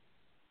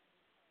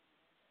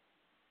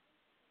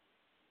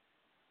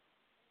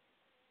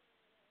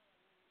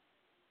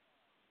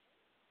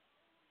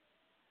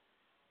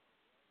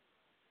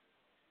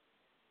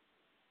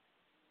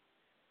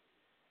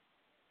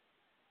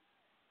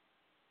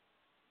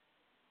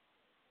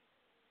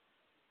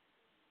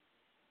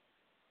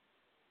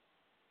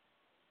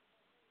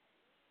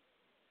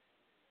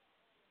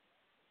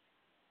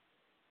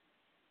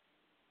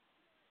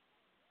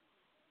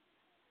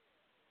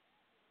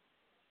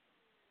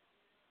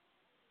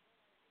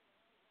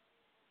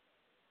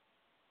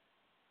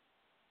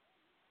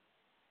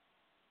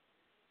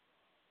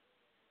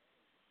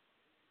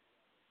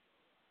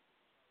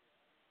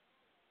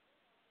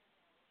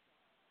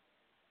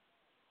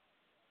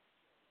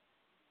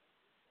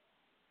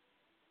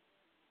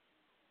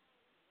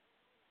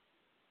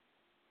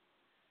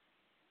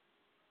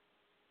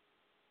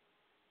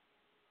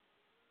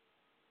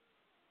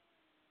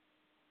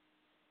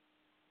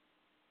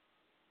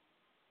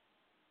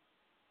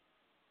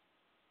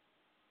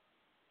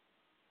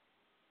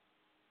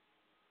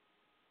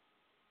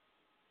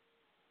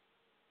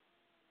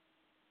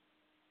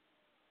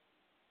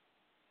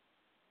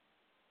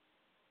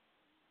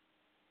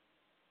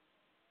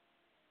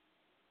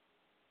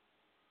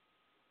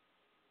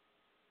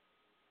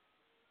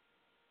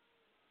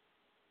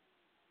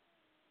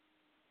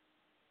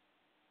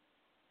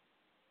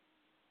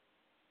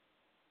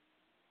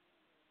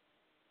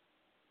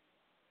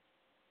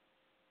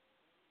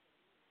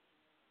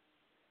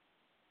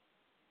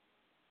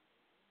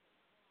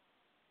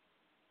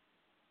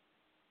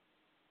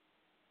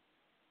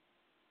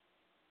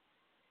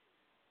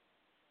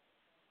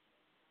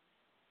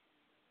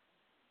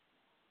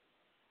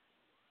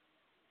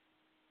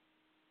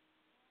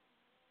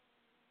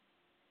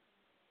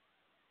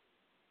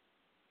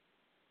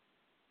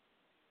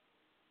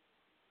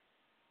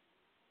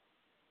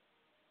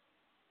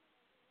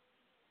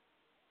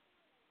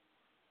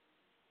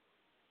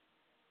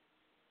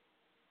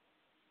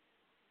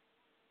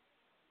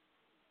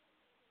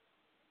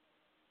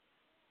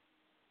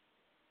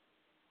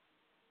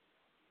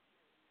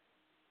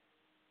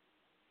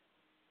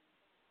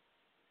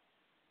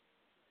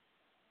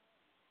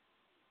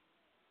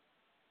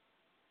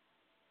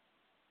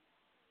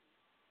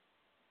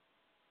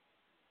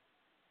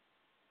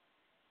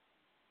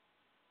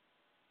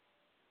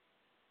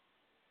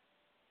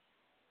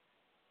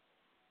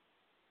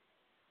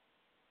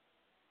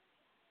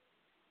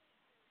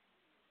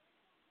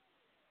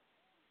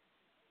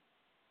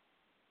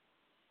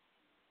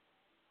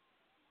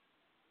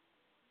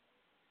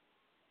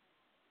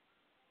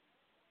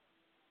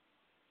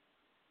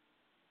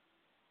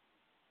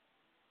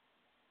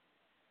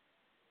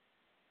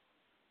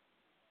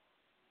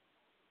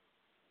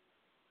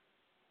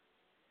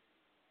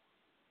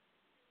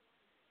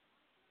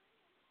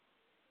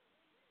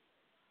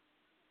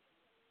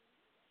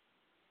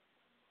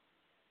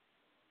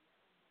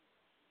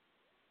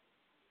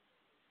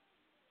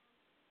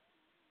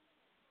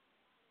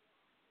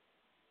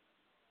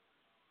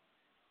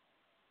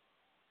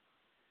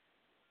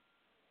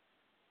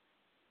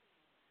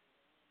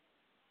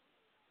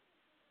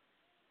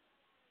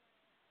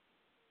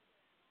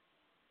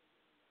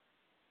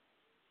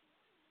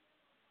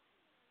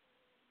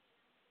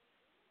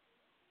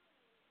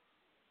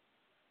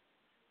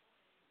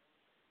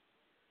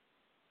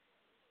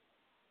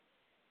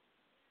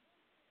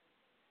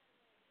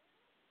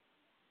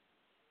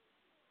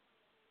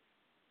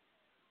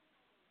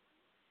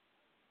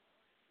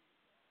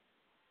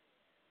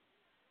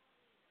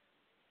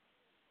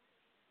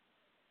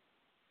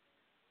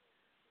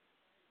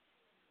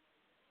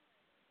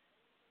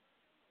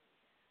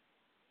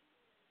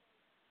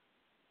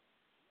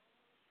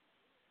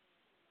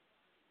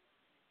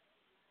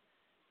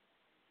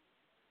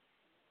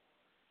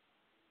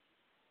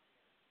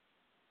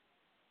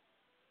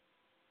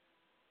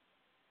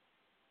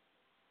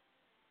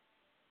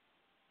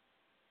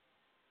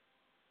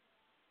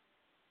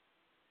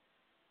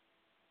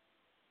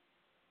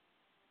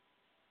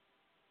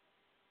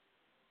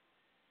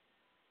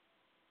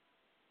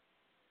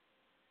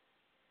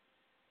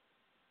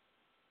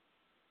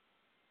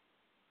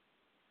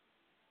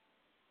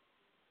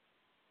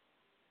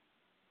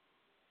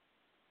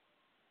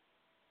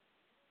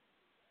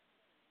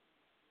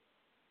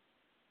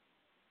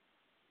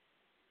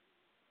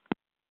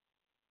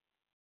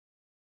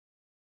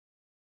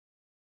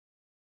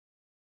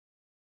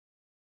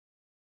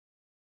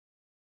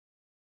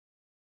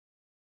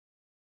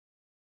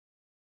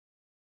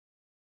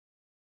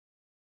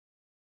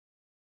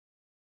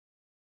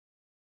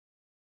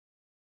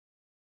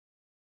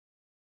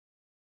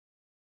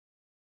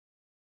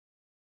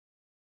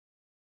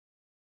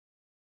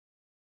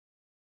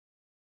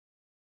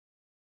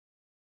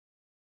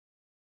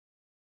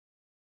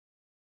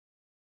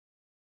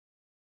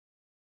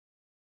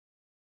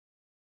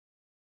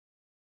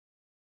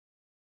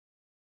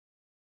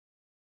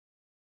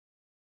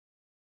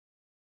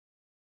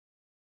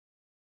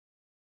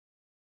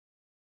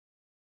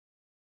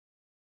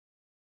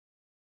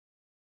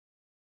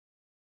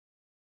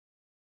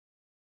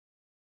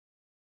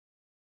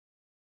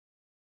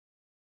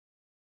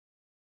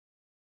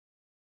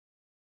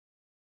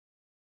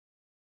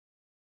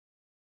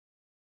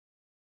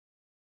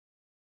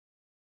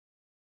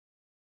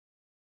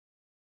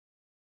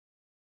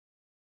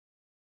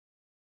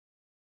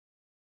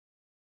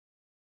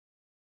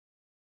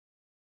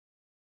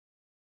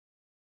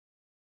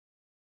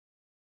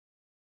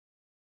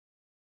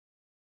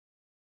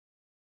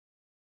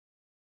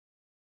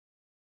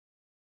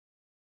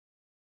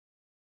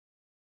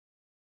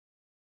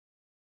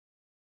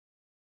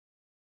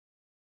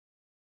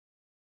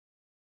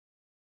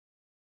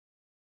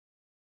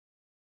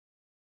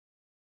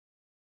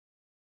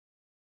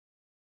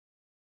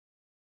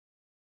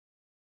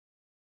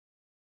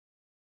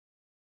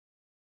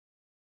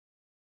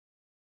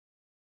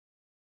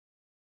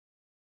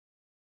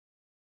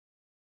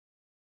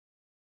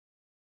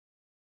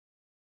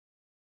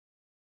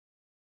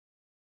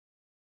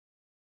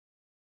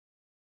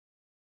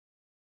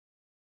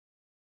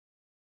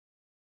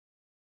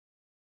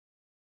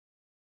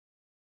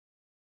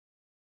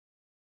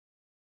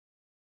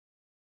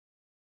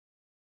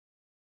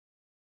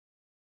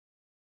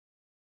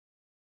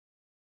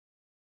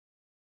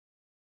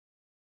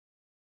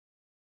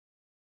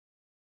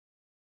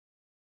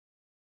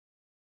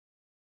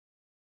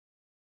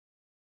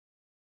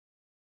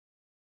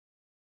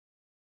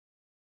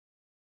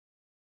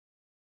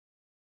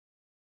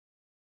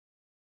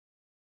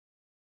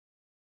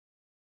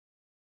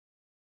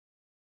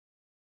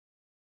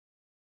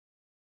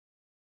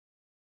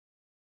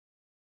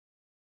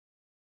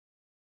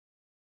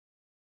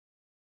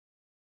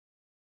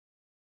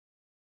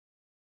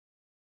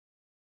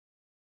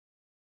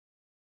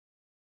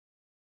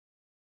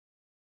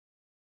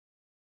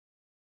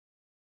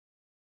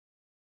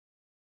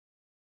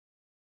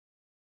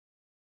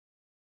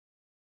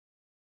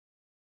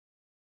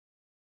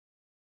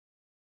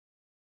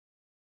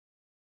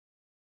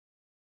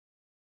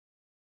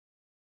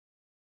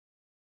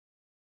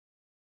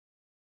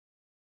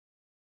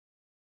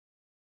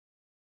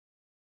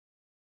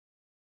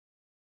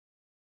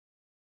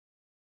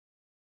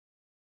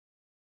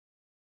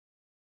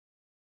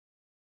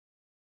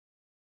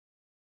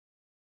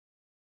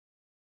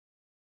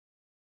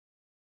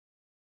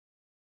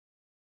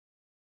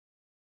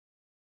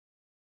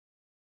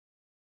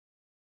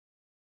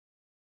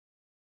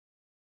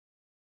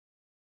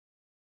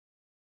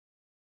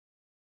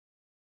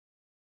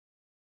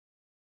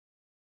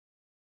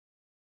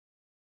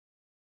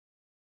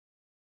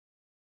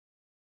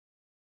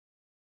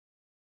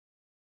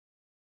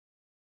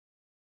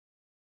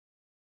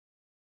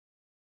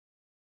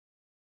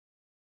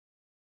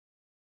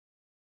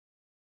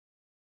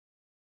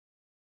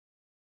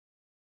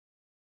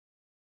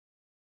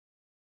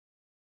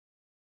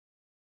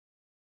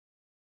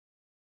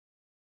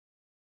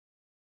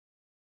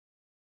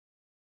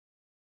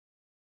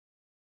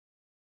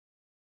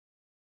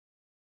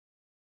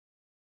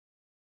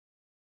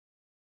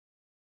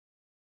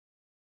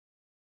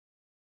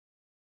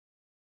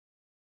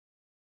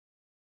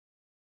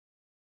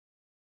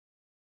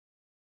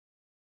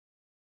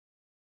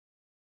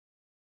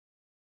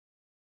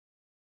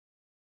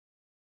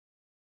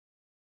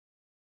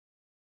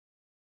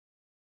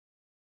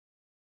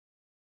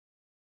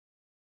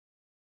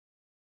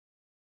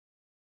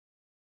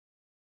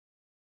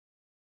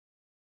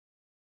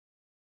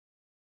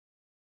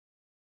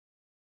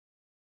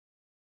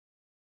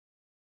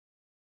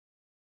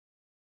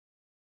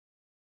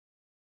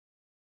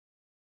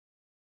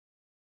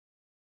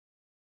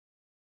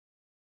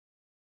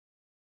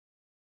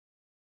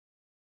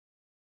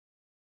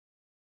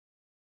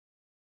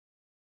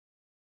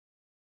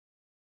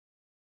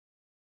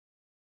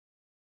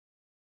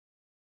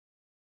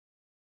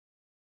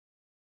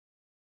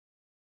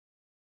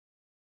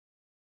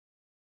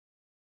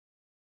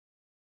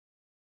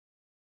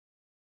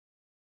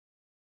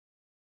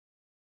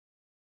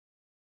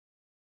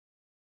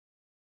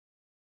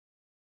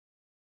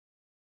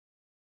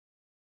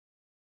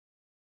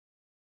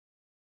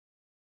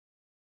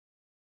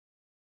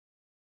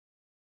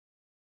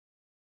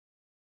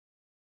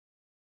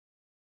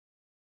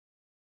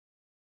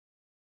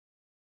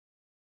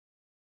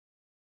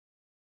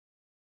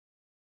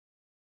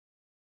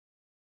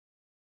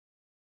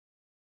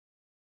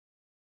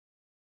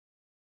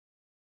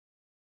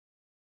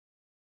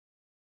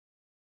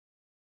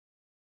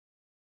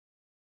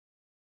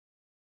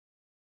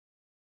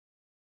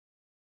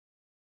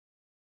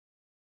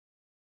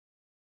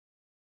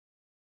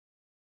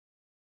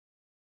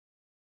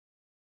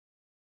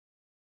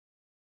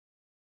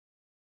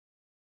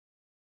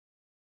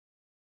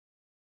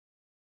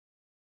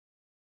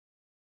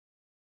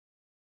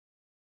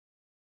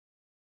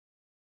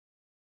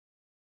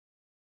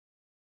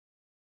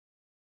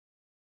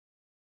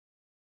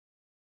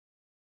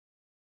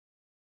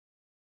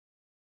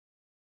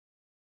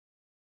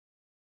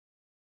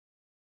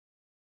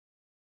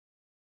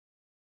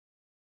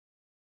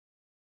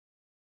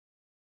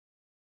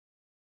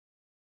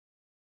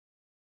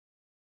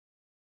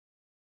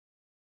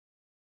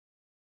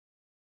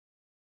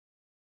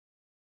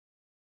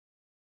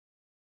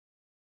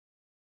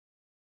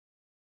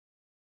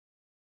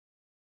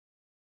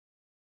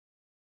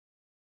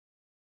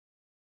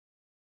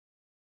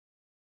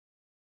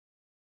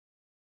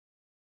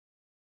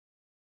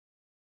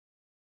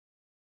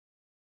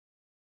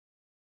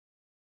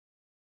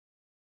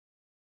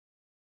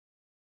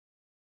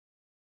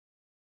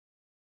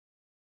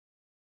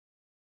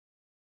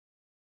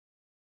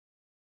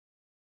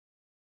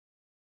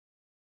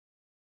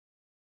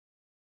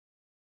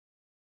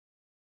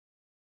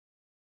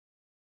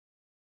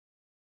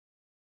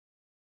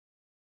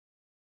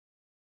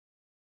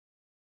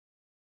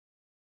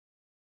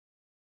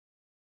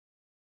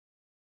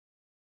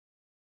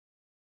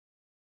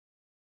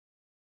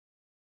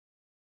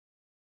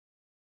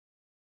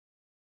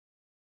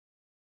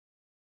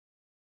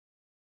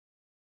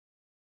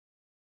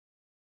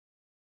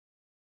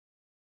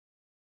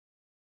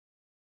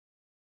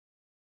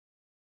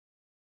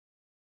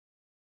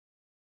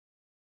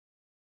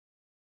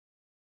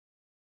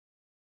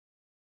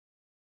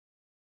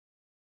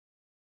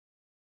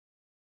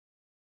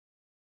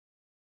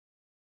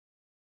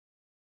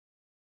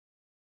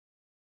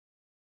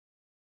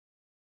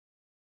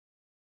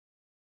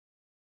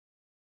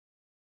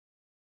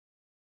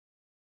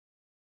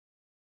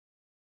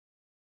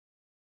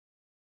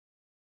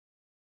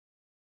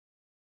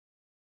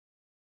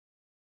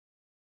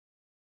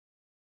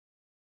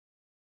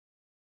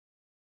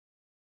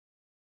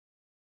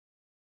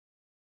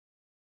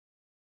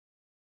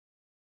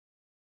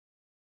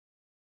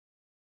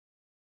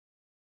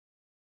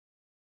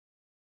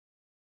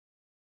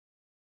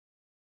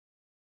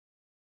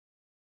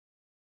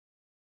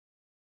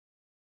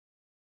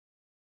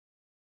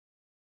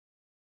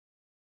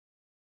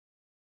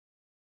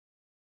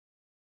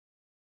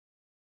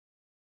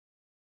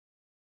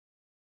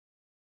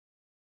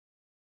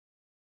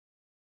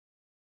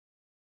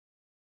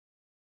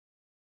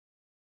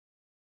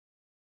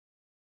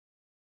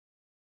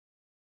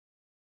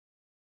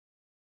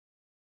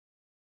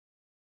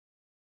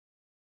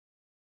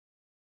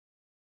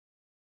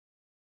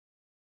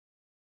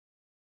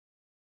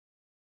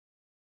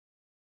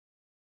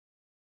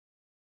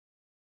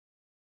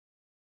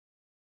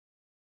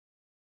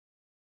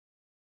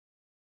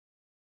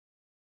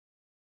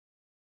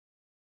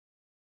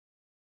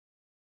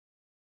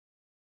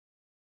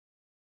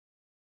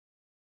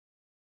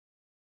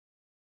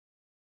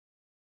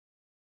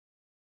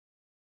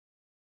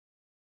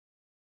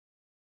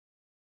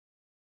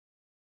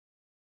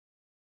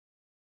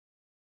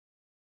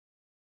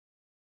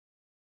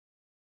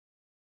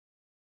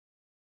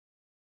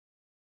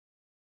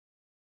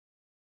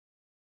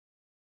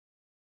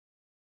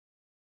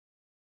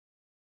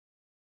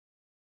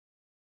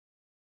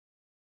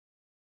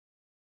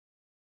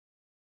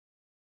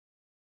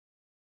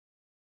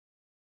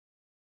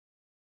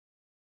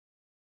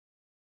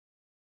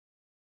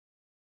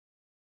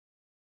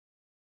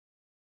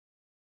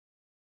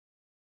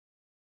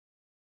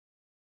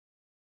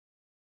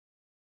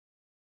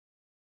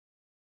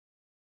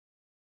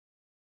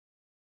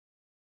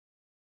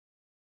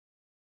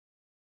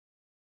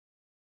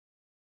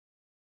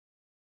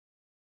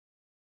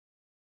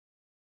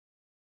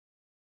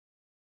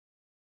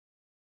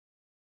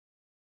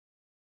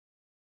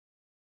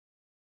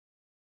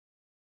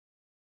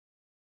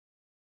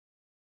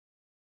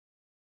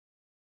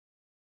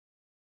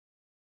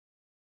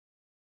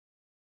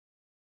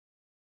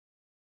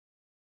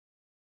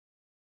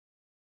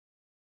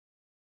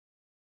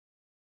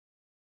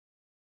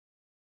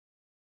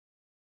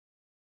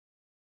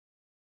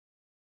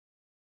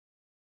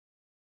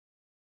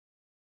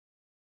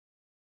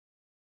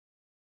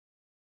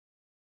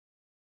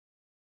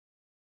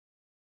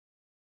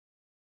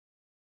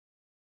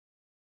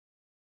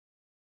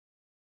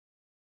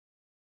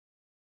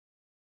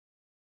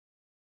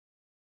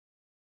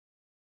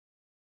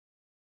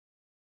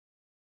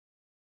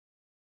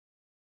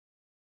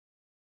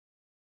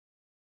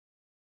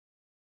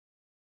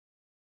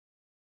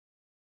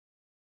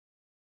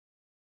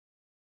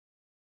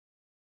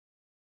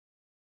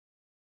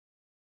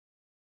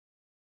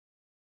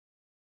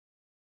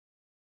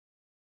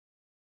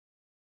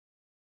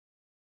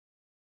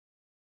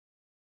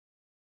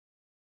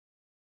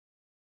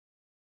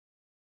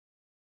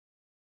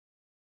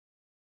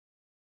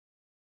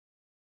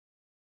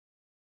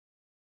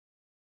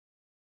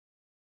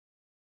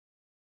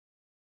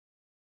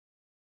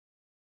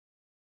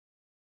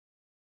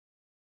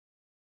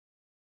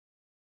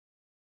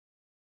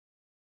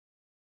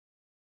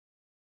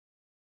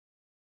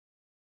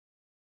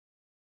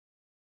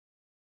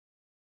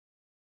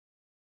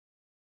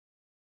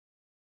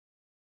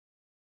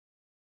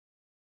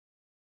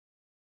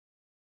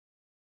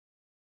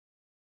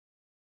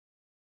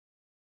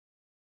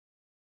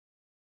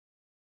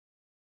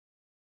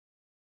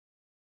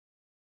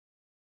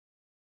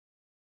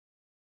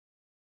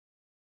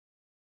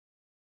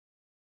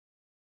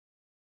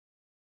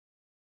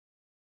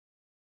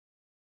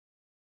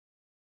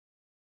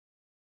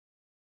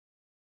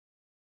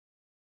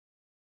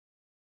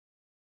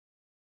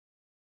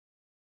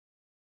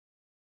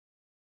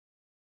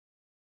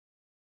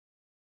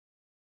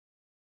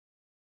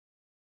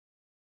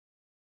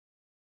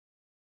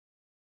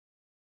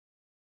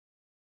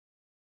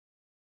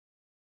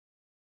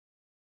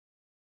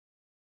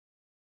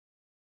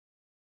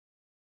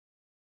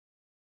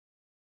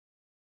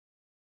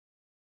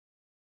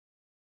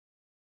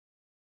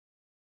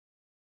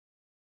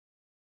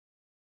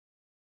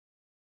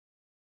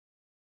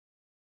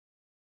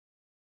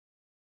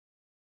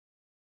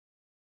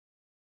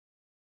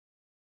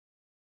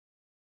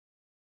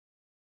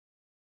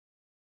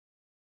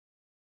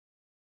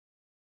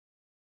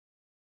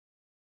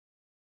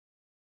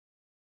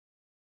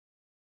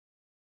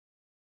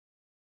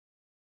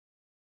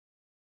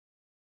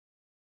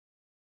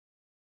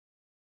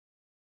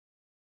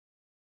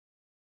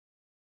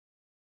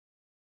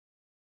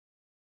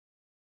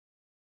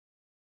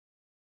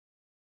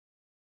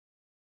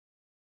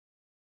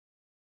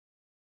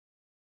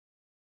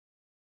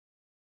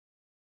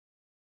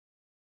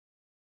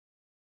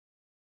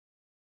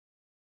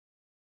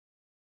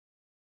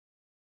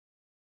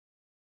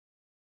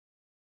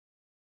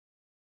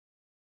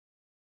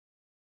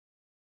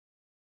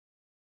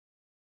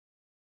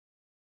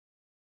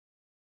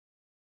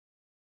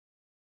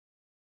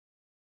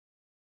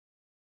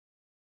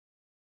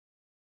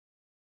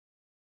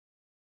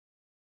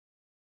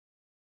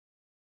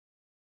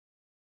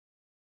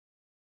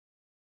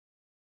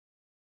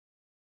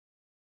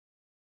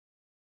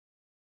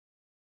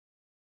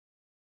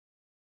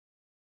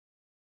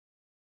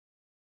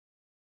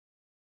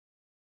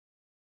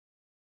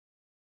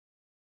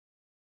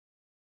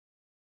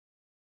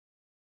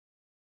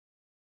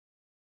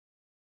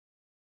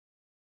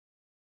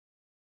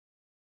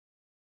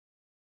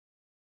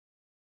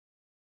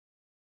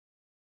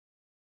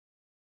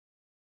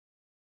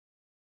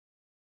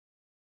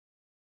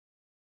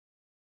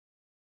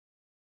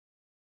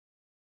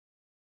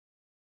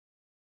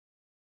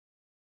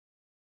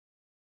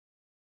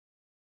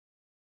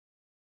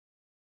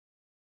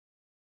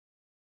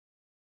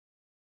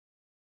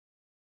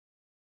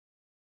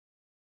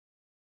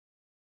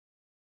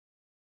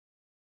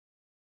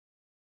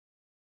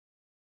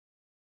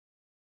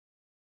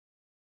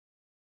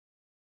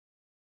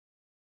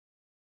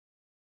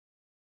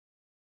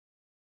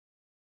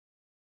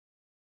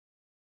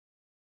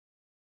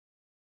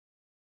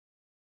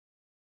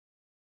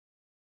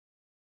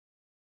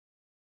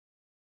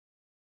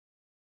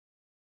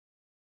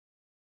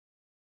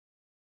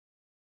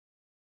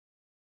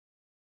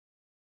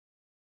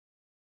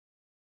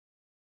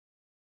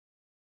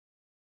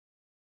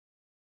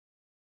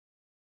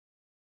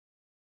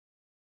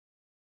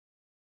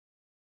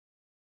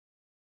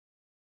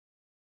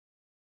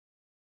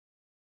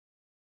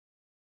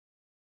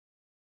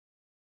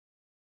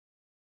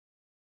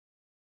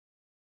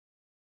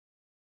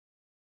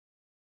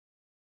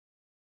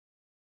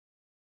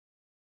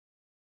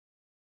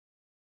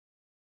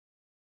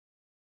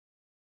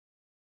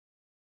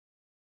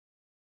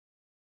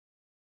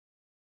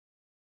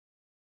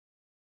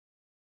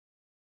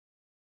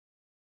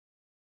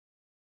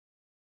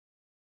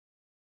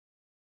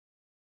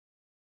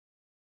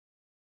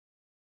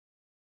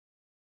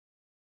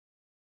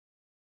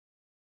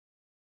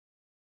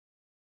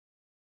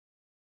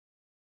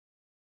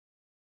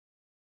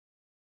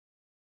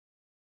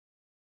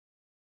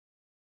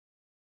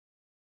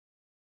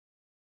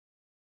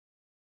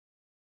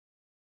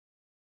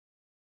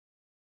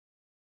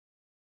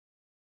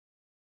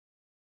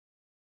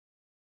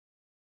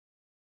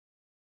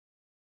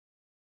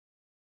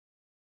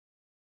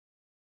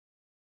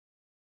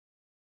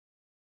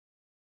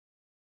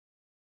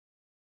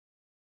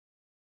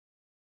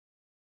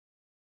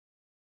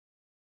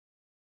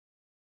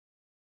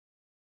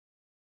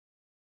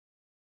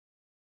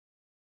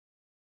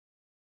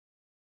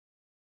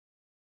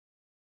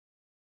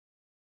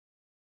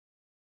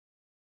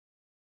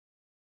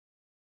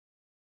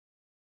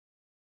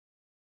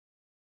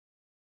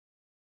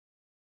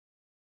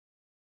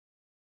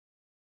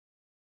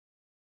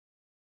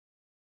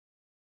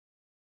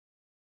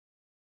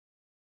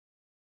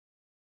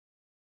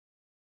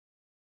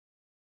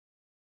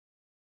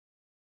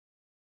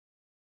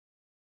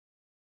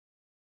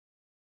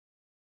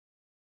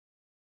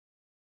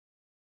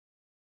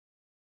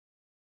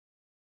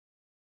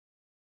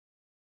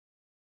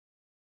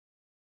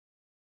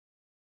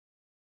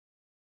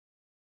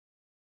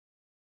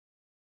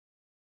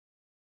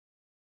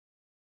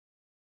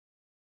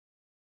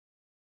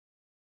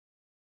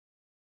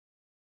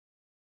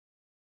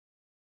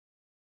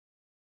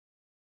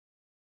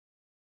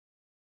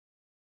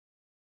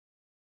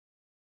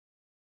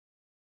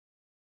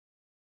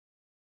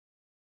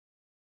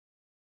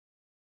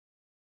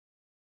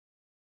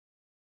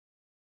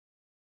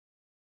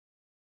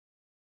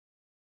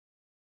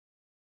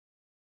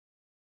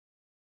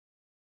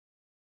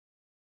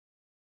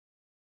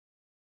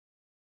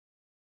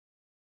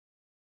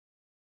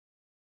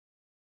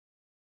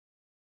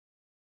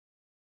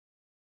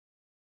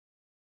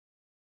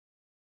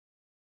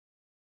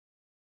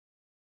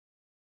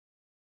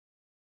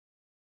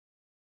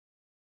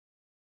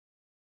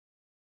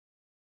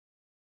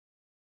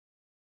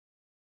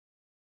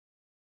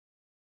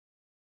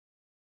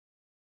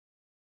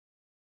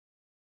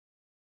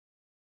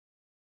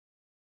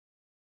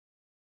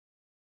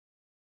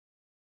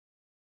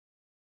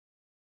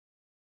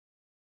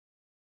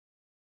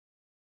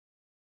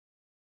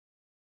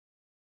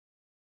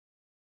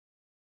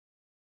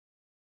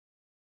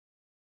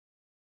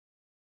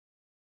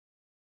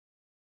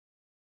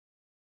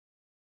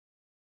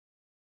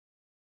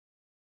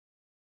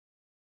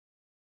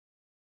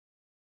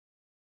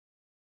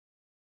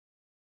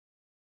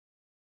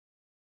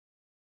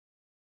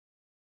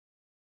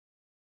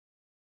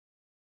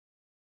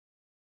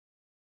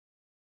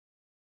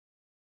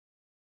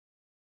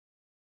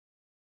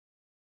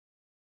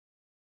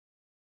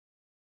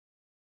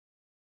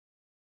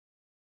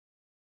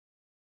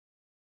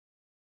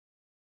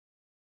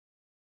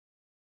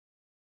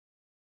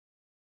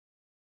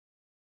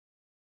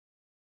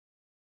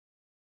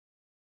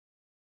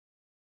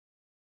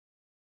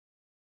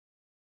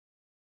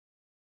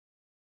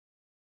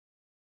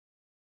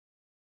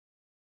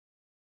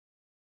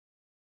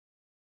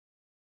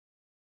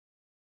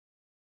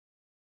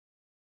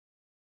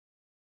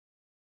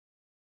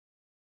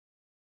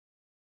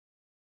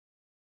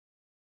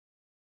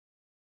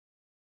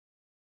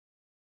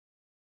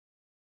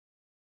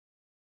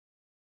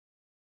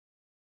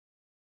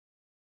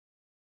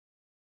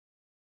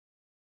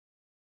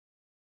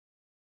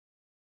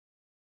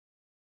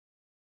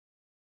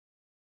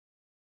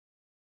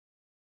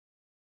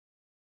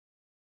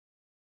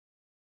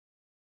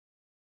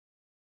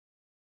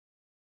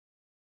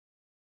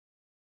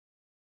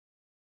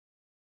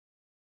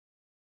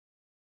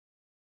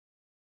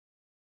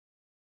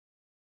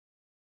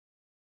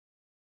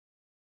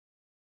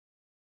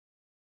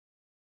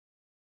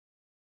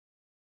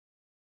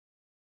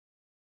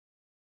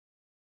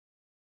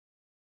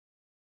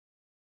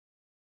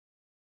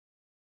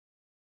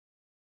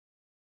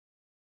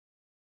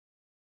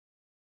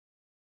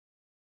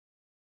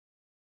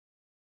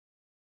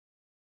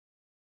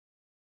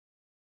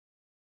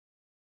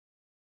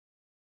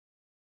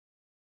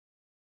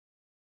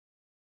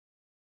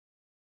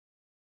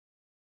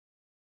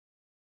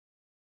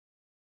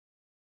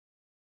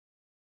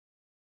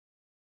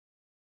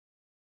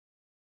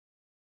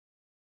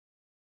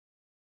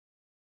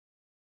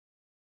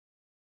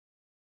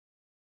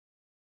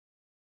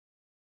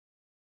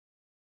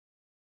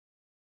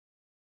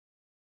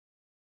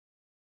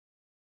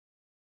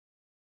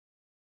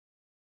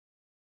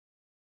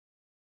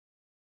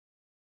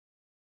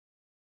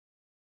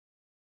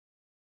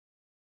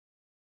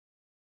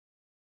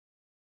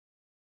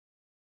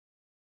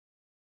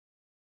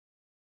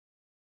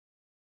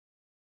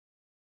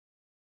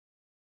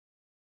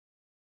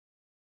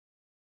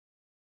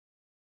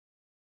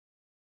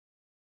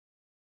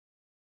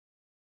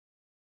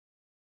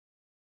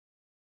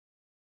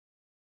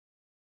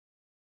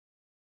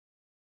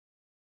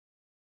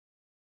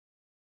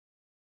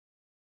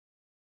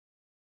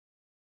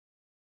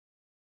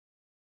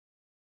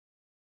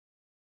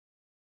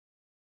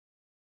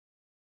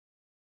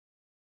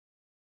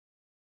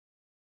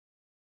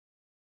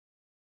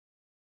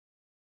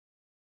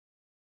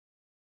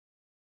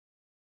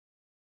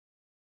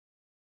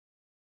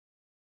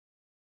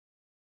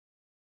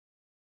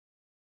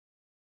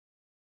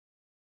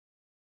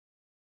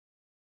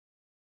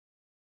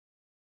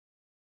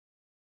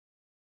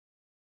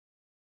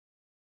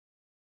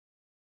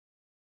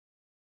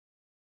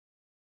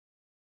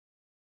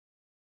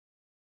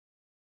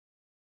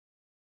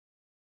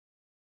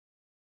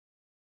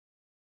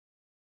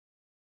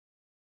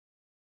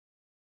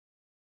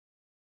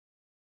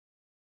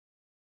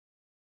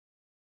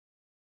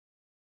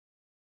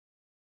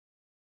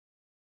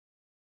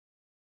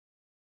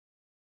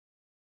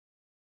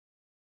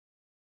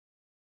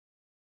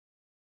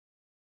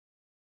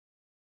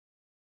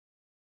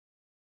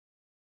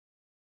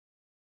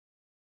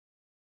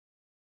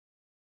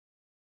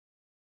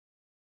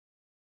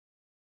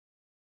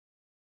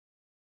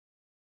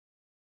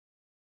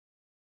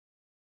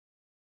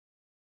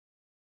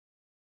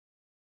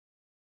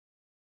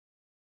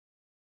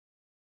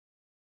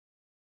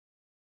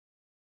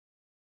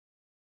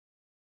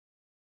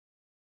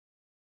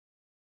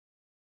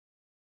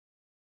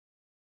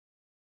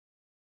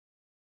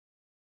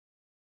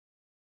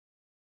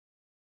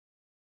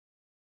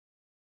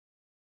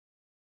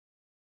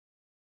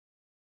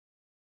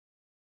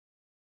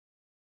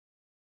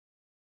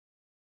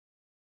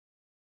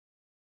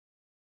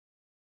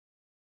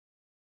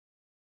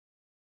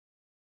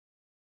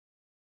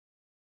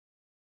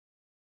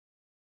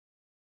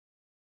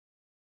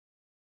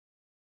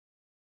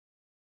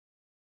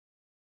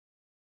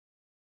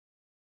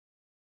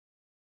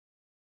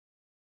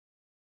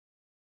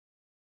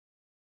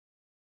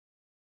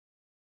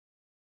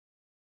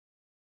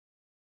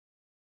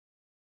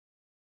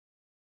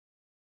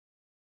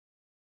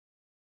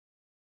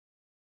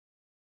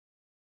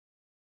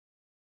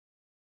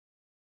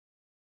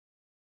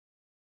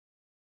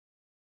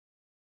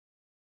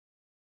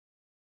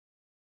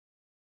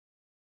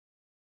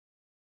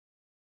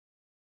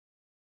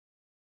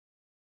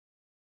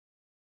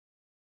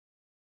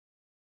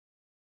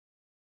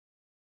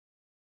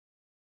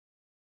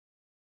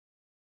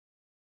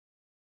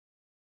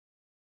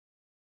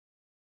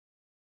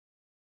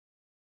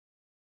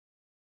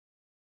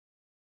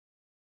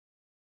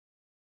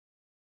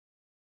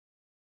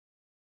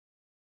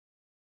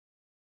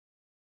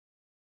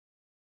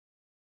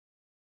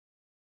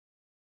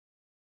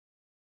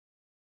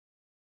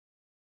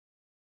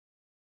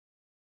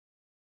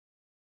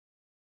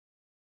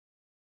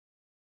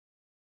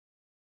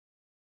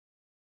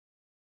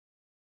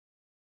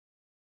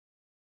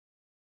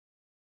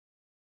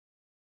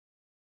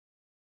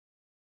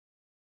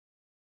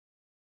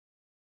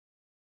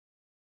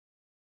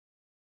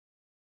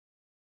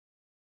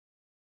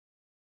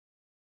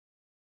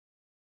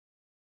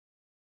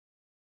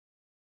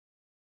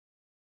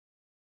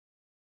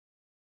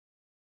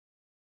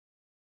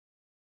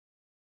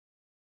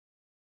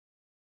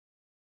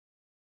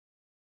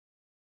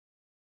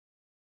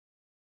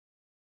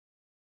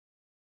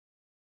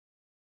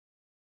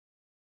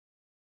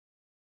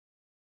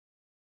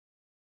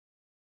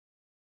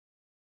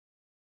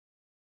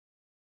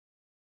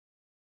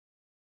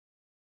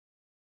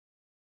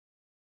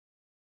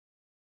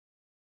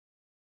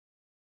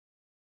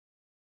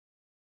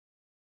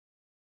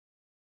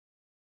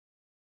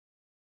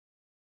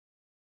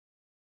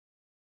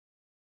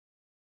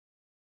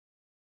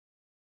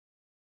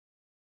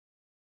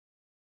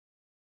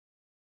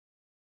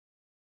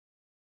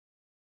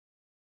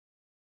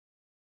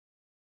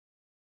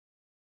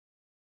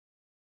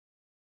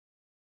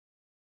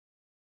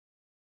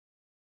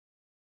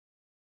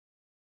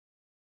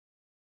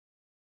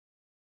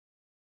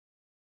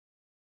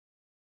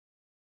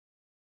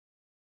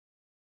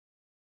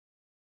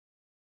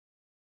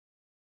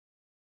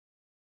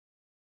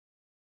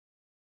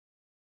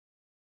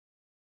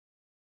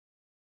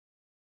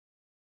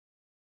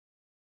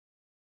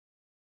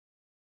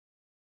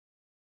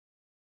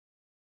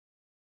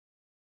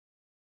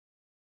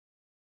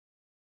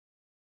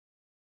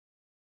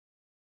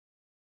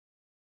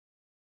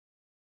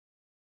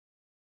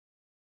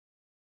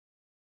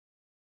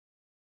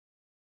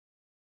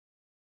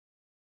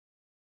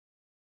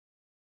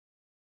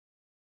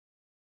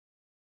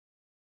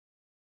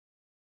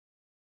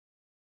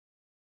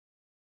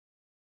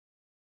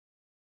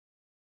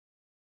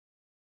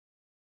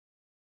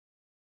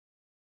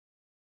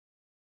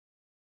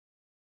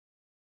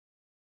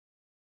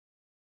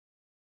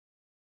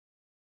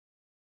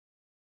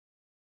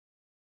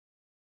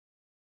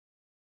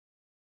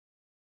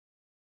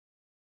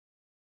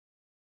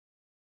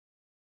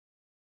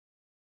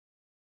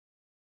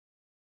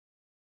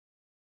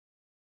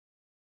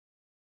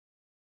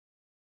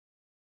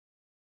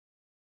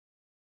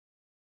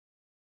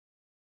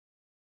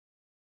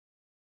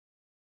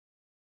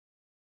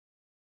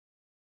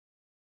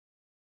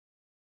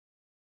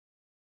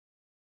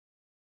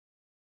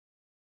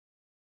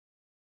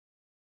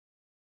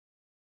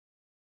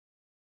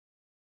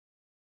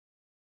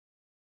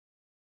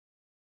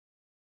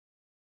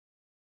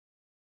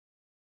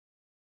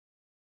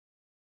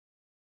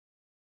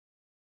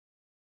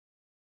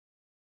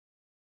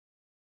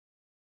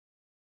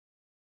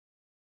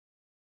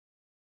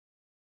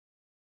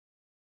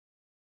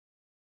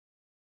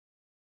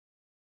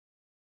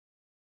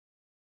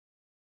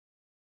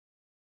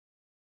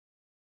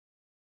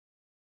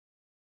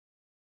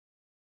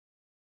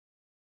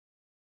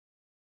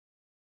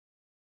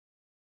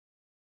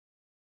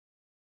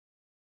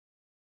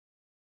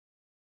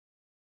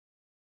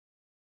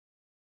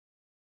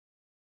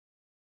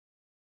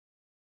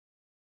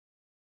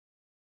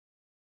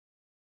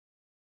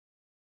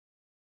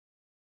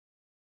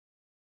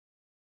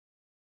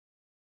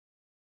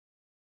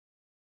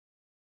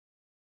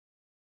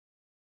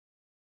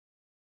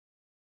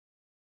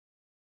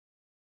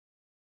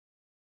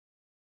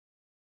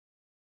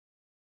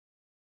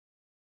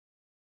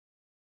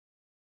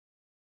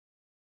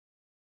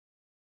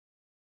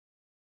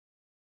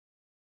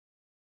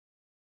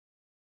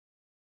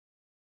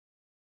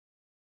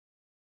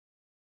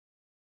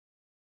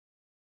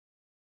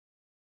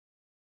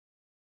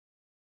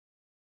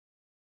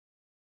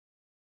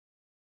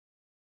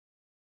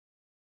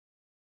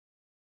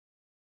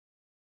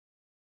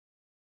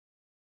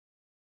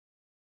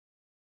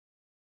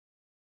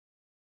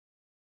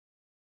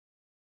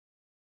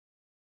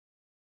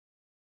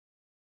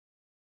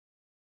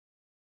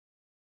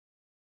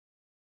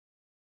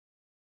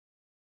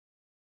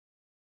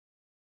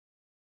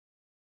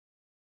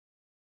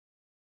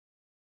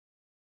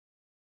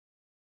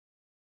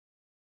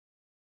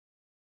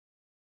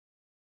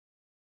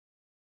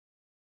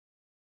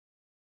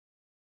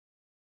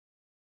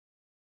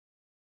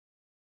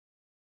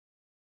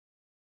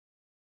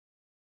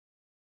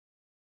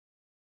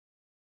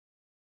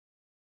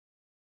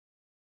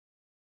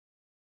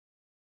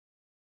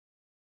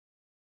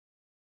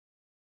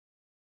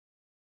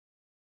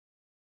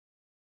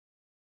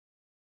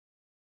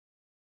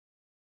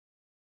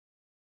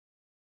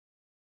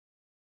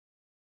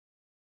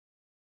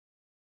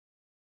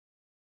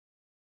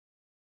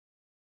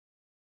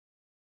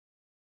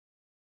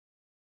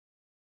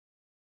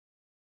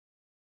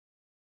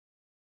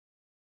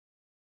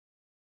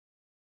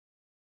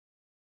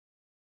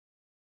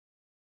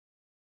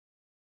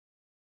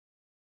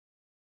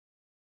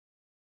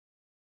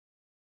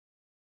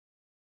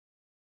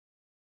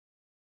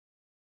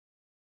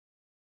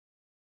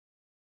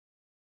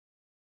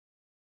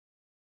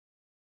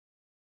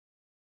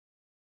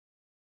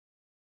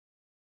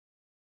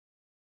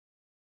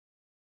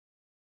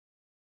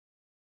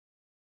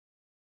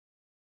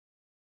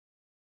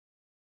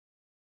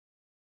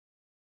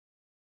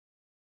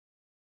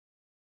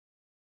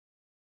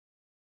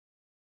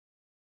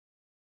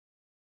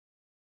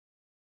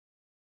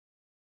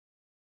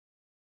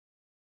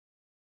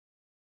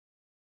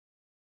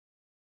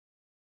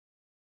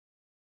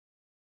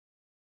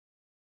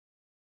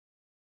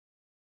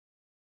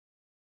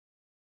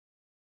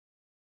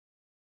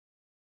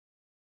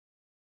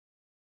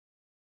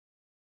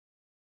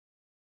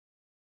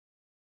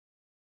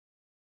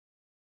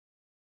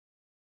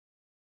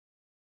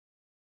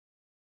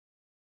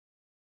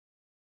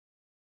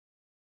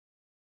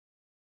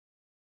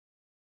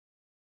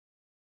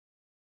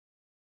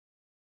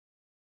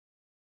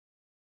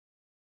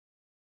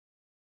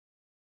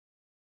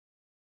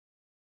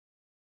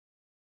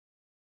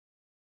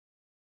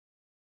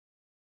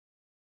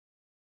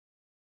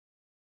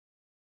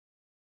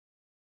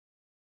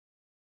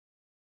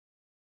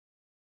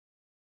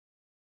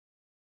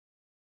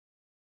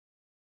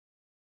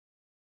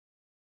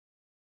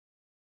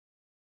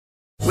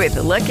 With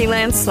the Lucky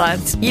Land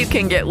Slots, you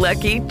can get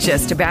lucky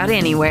just about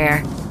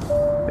anywhere.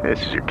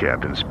 This is your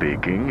captain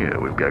speaking.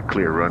 We've got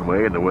clear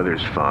runway and the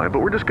weather's fine, but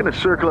we're just going to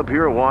circle up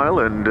here a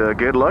while and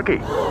get lucky.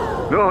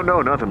 No,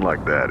 nothing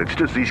like that. It's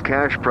just these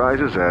cash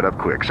prizes add up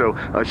quick. So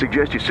I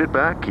suggest you sit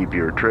back, keep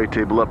your tray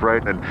table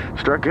upright, and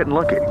start getting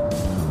lucky.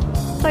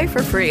 Play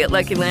for free at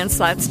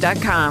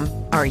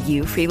LuckyLandSlots.com. Are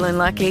you feeling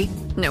lucky?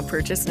 No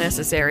purchase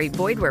necessary.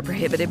 Void where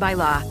prohibited by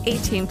law.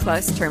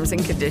 18+ terms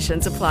and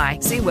conditions apply.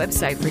 See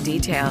website for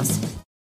details.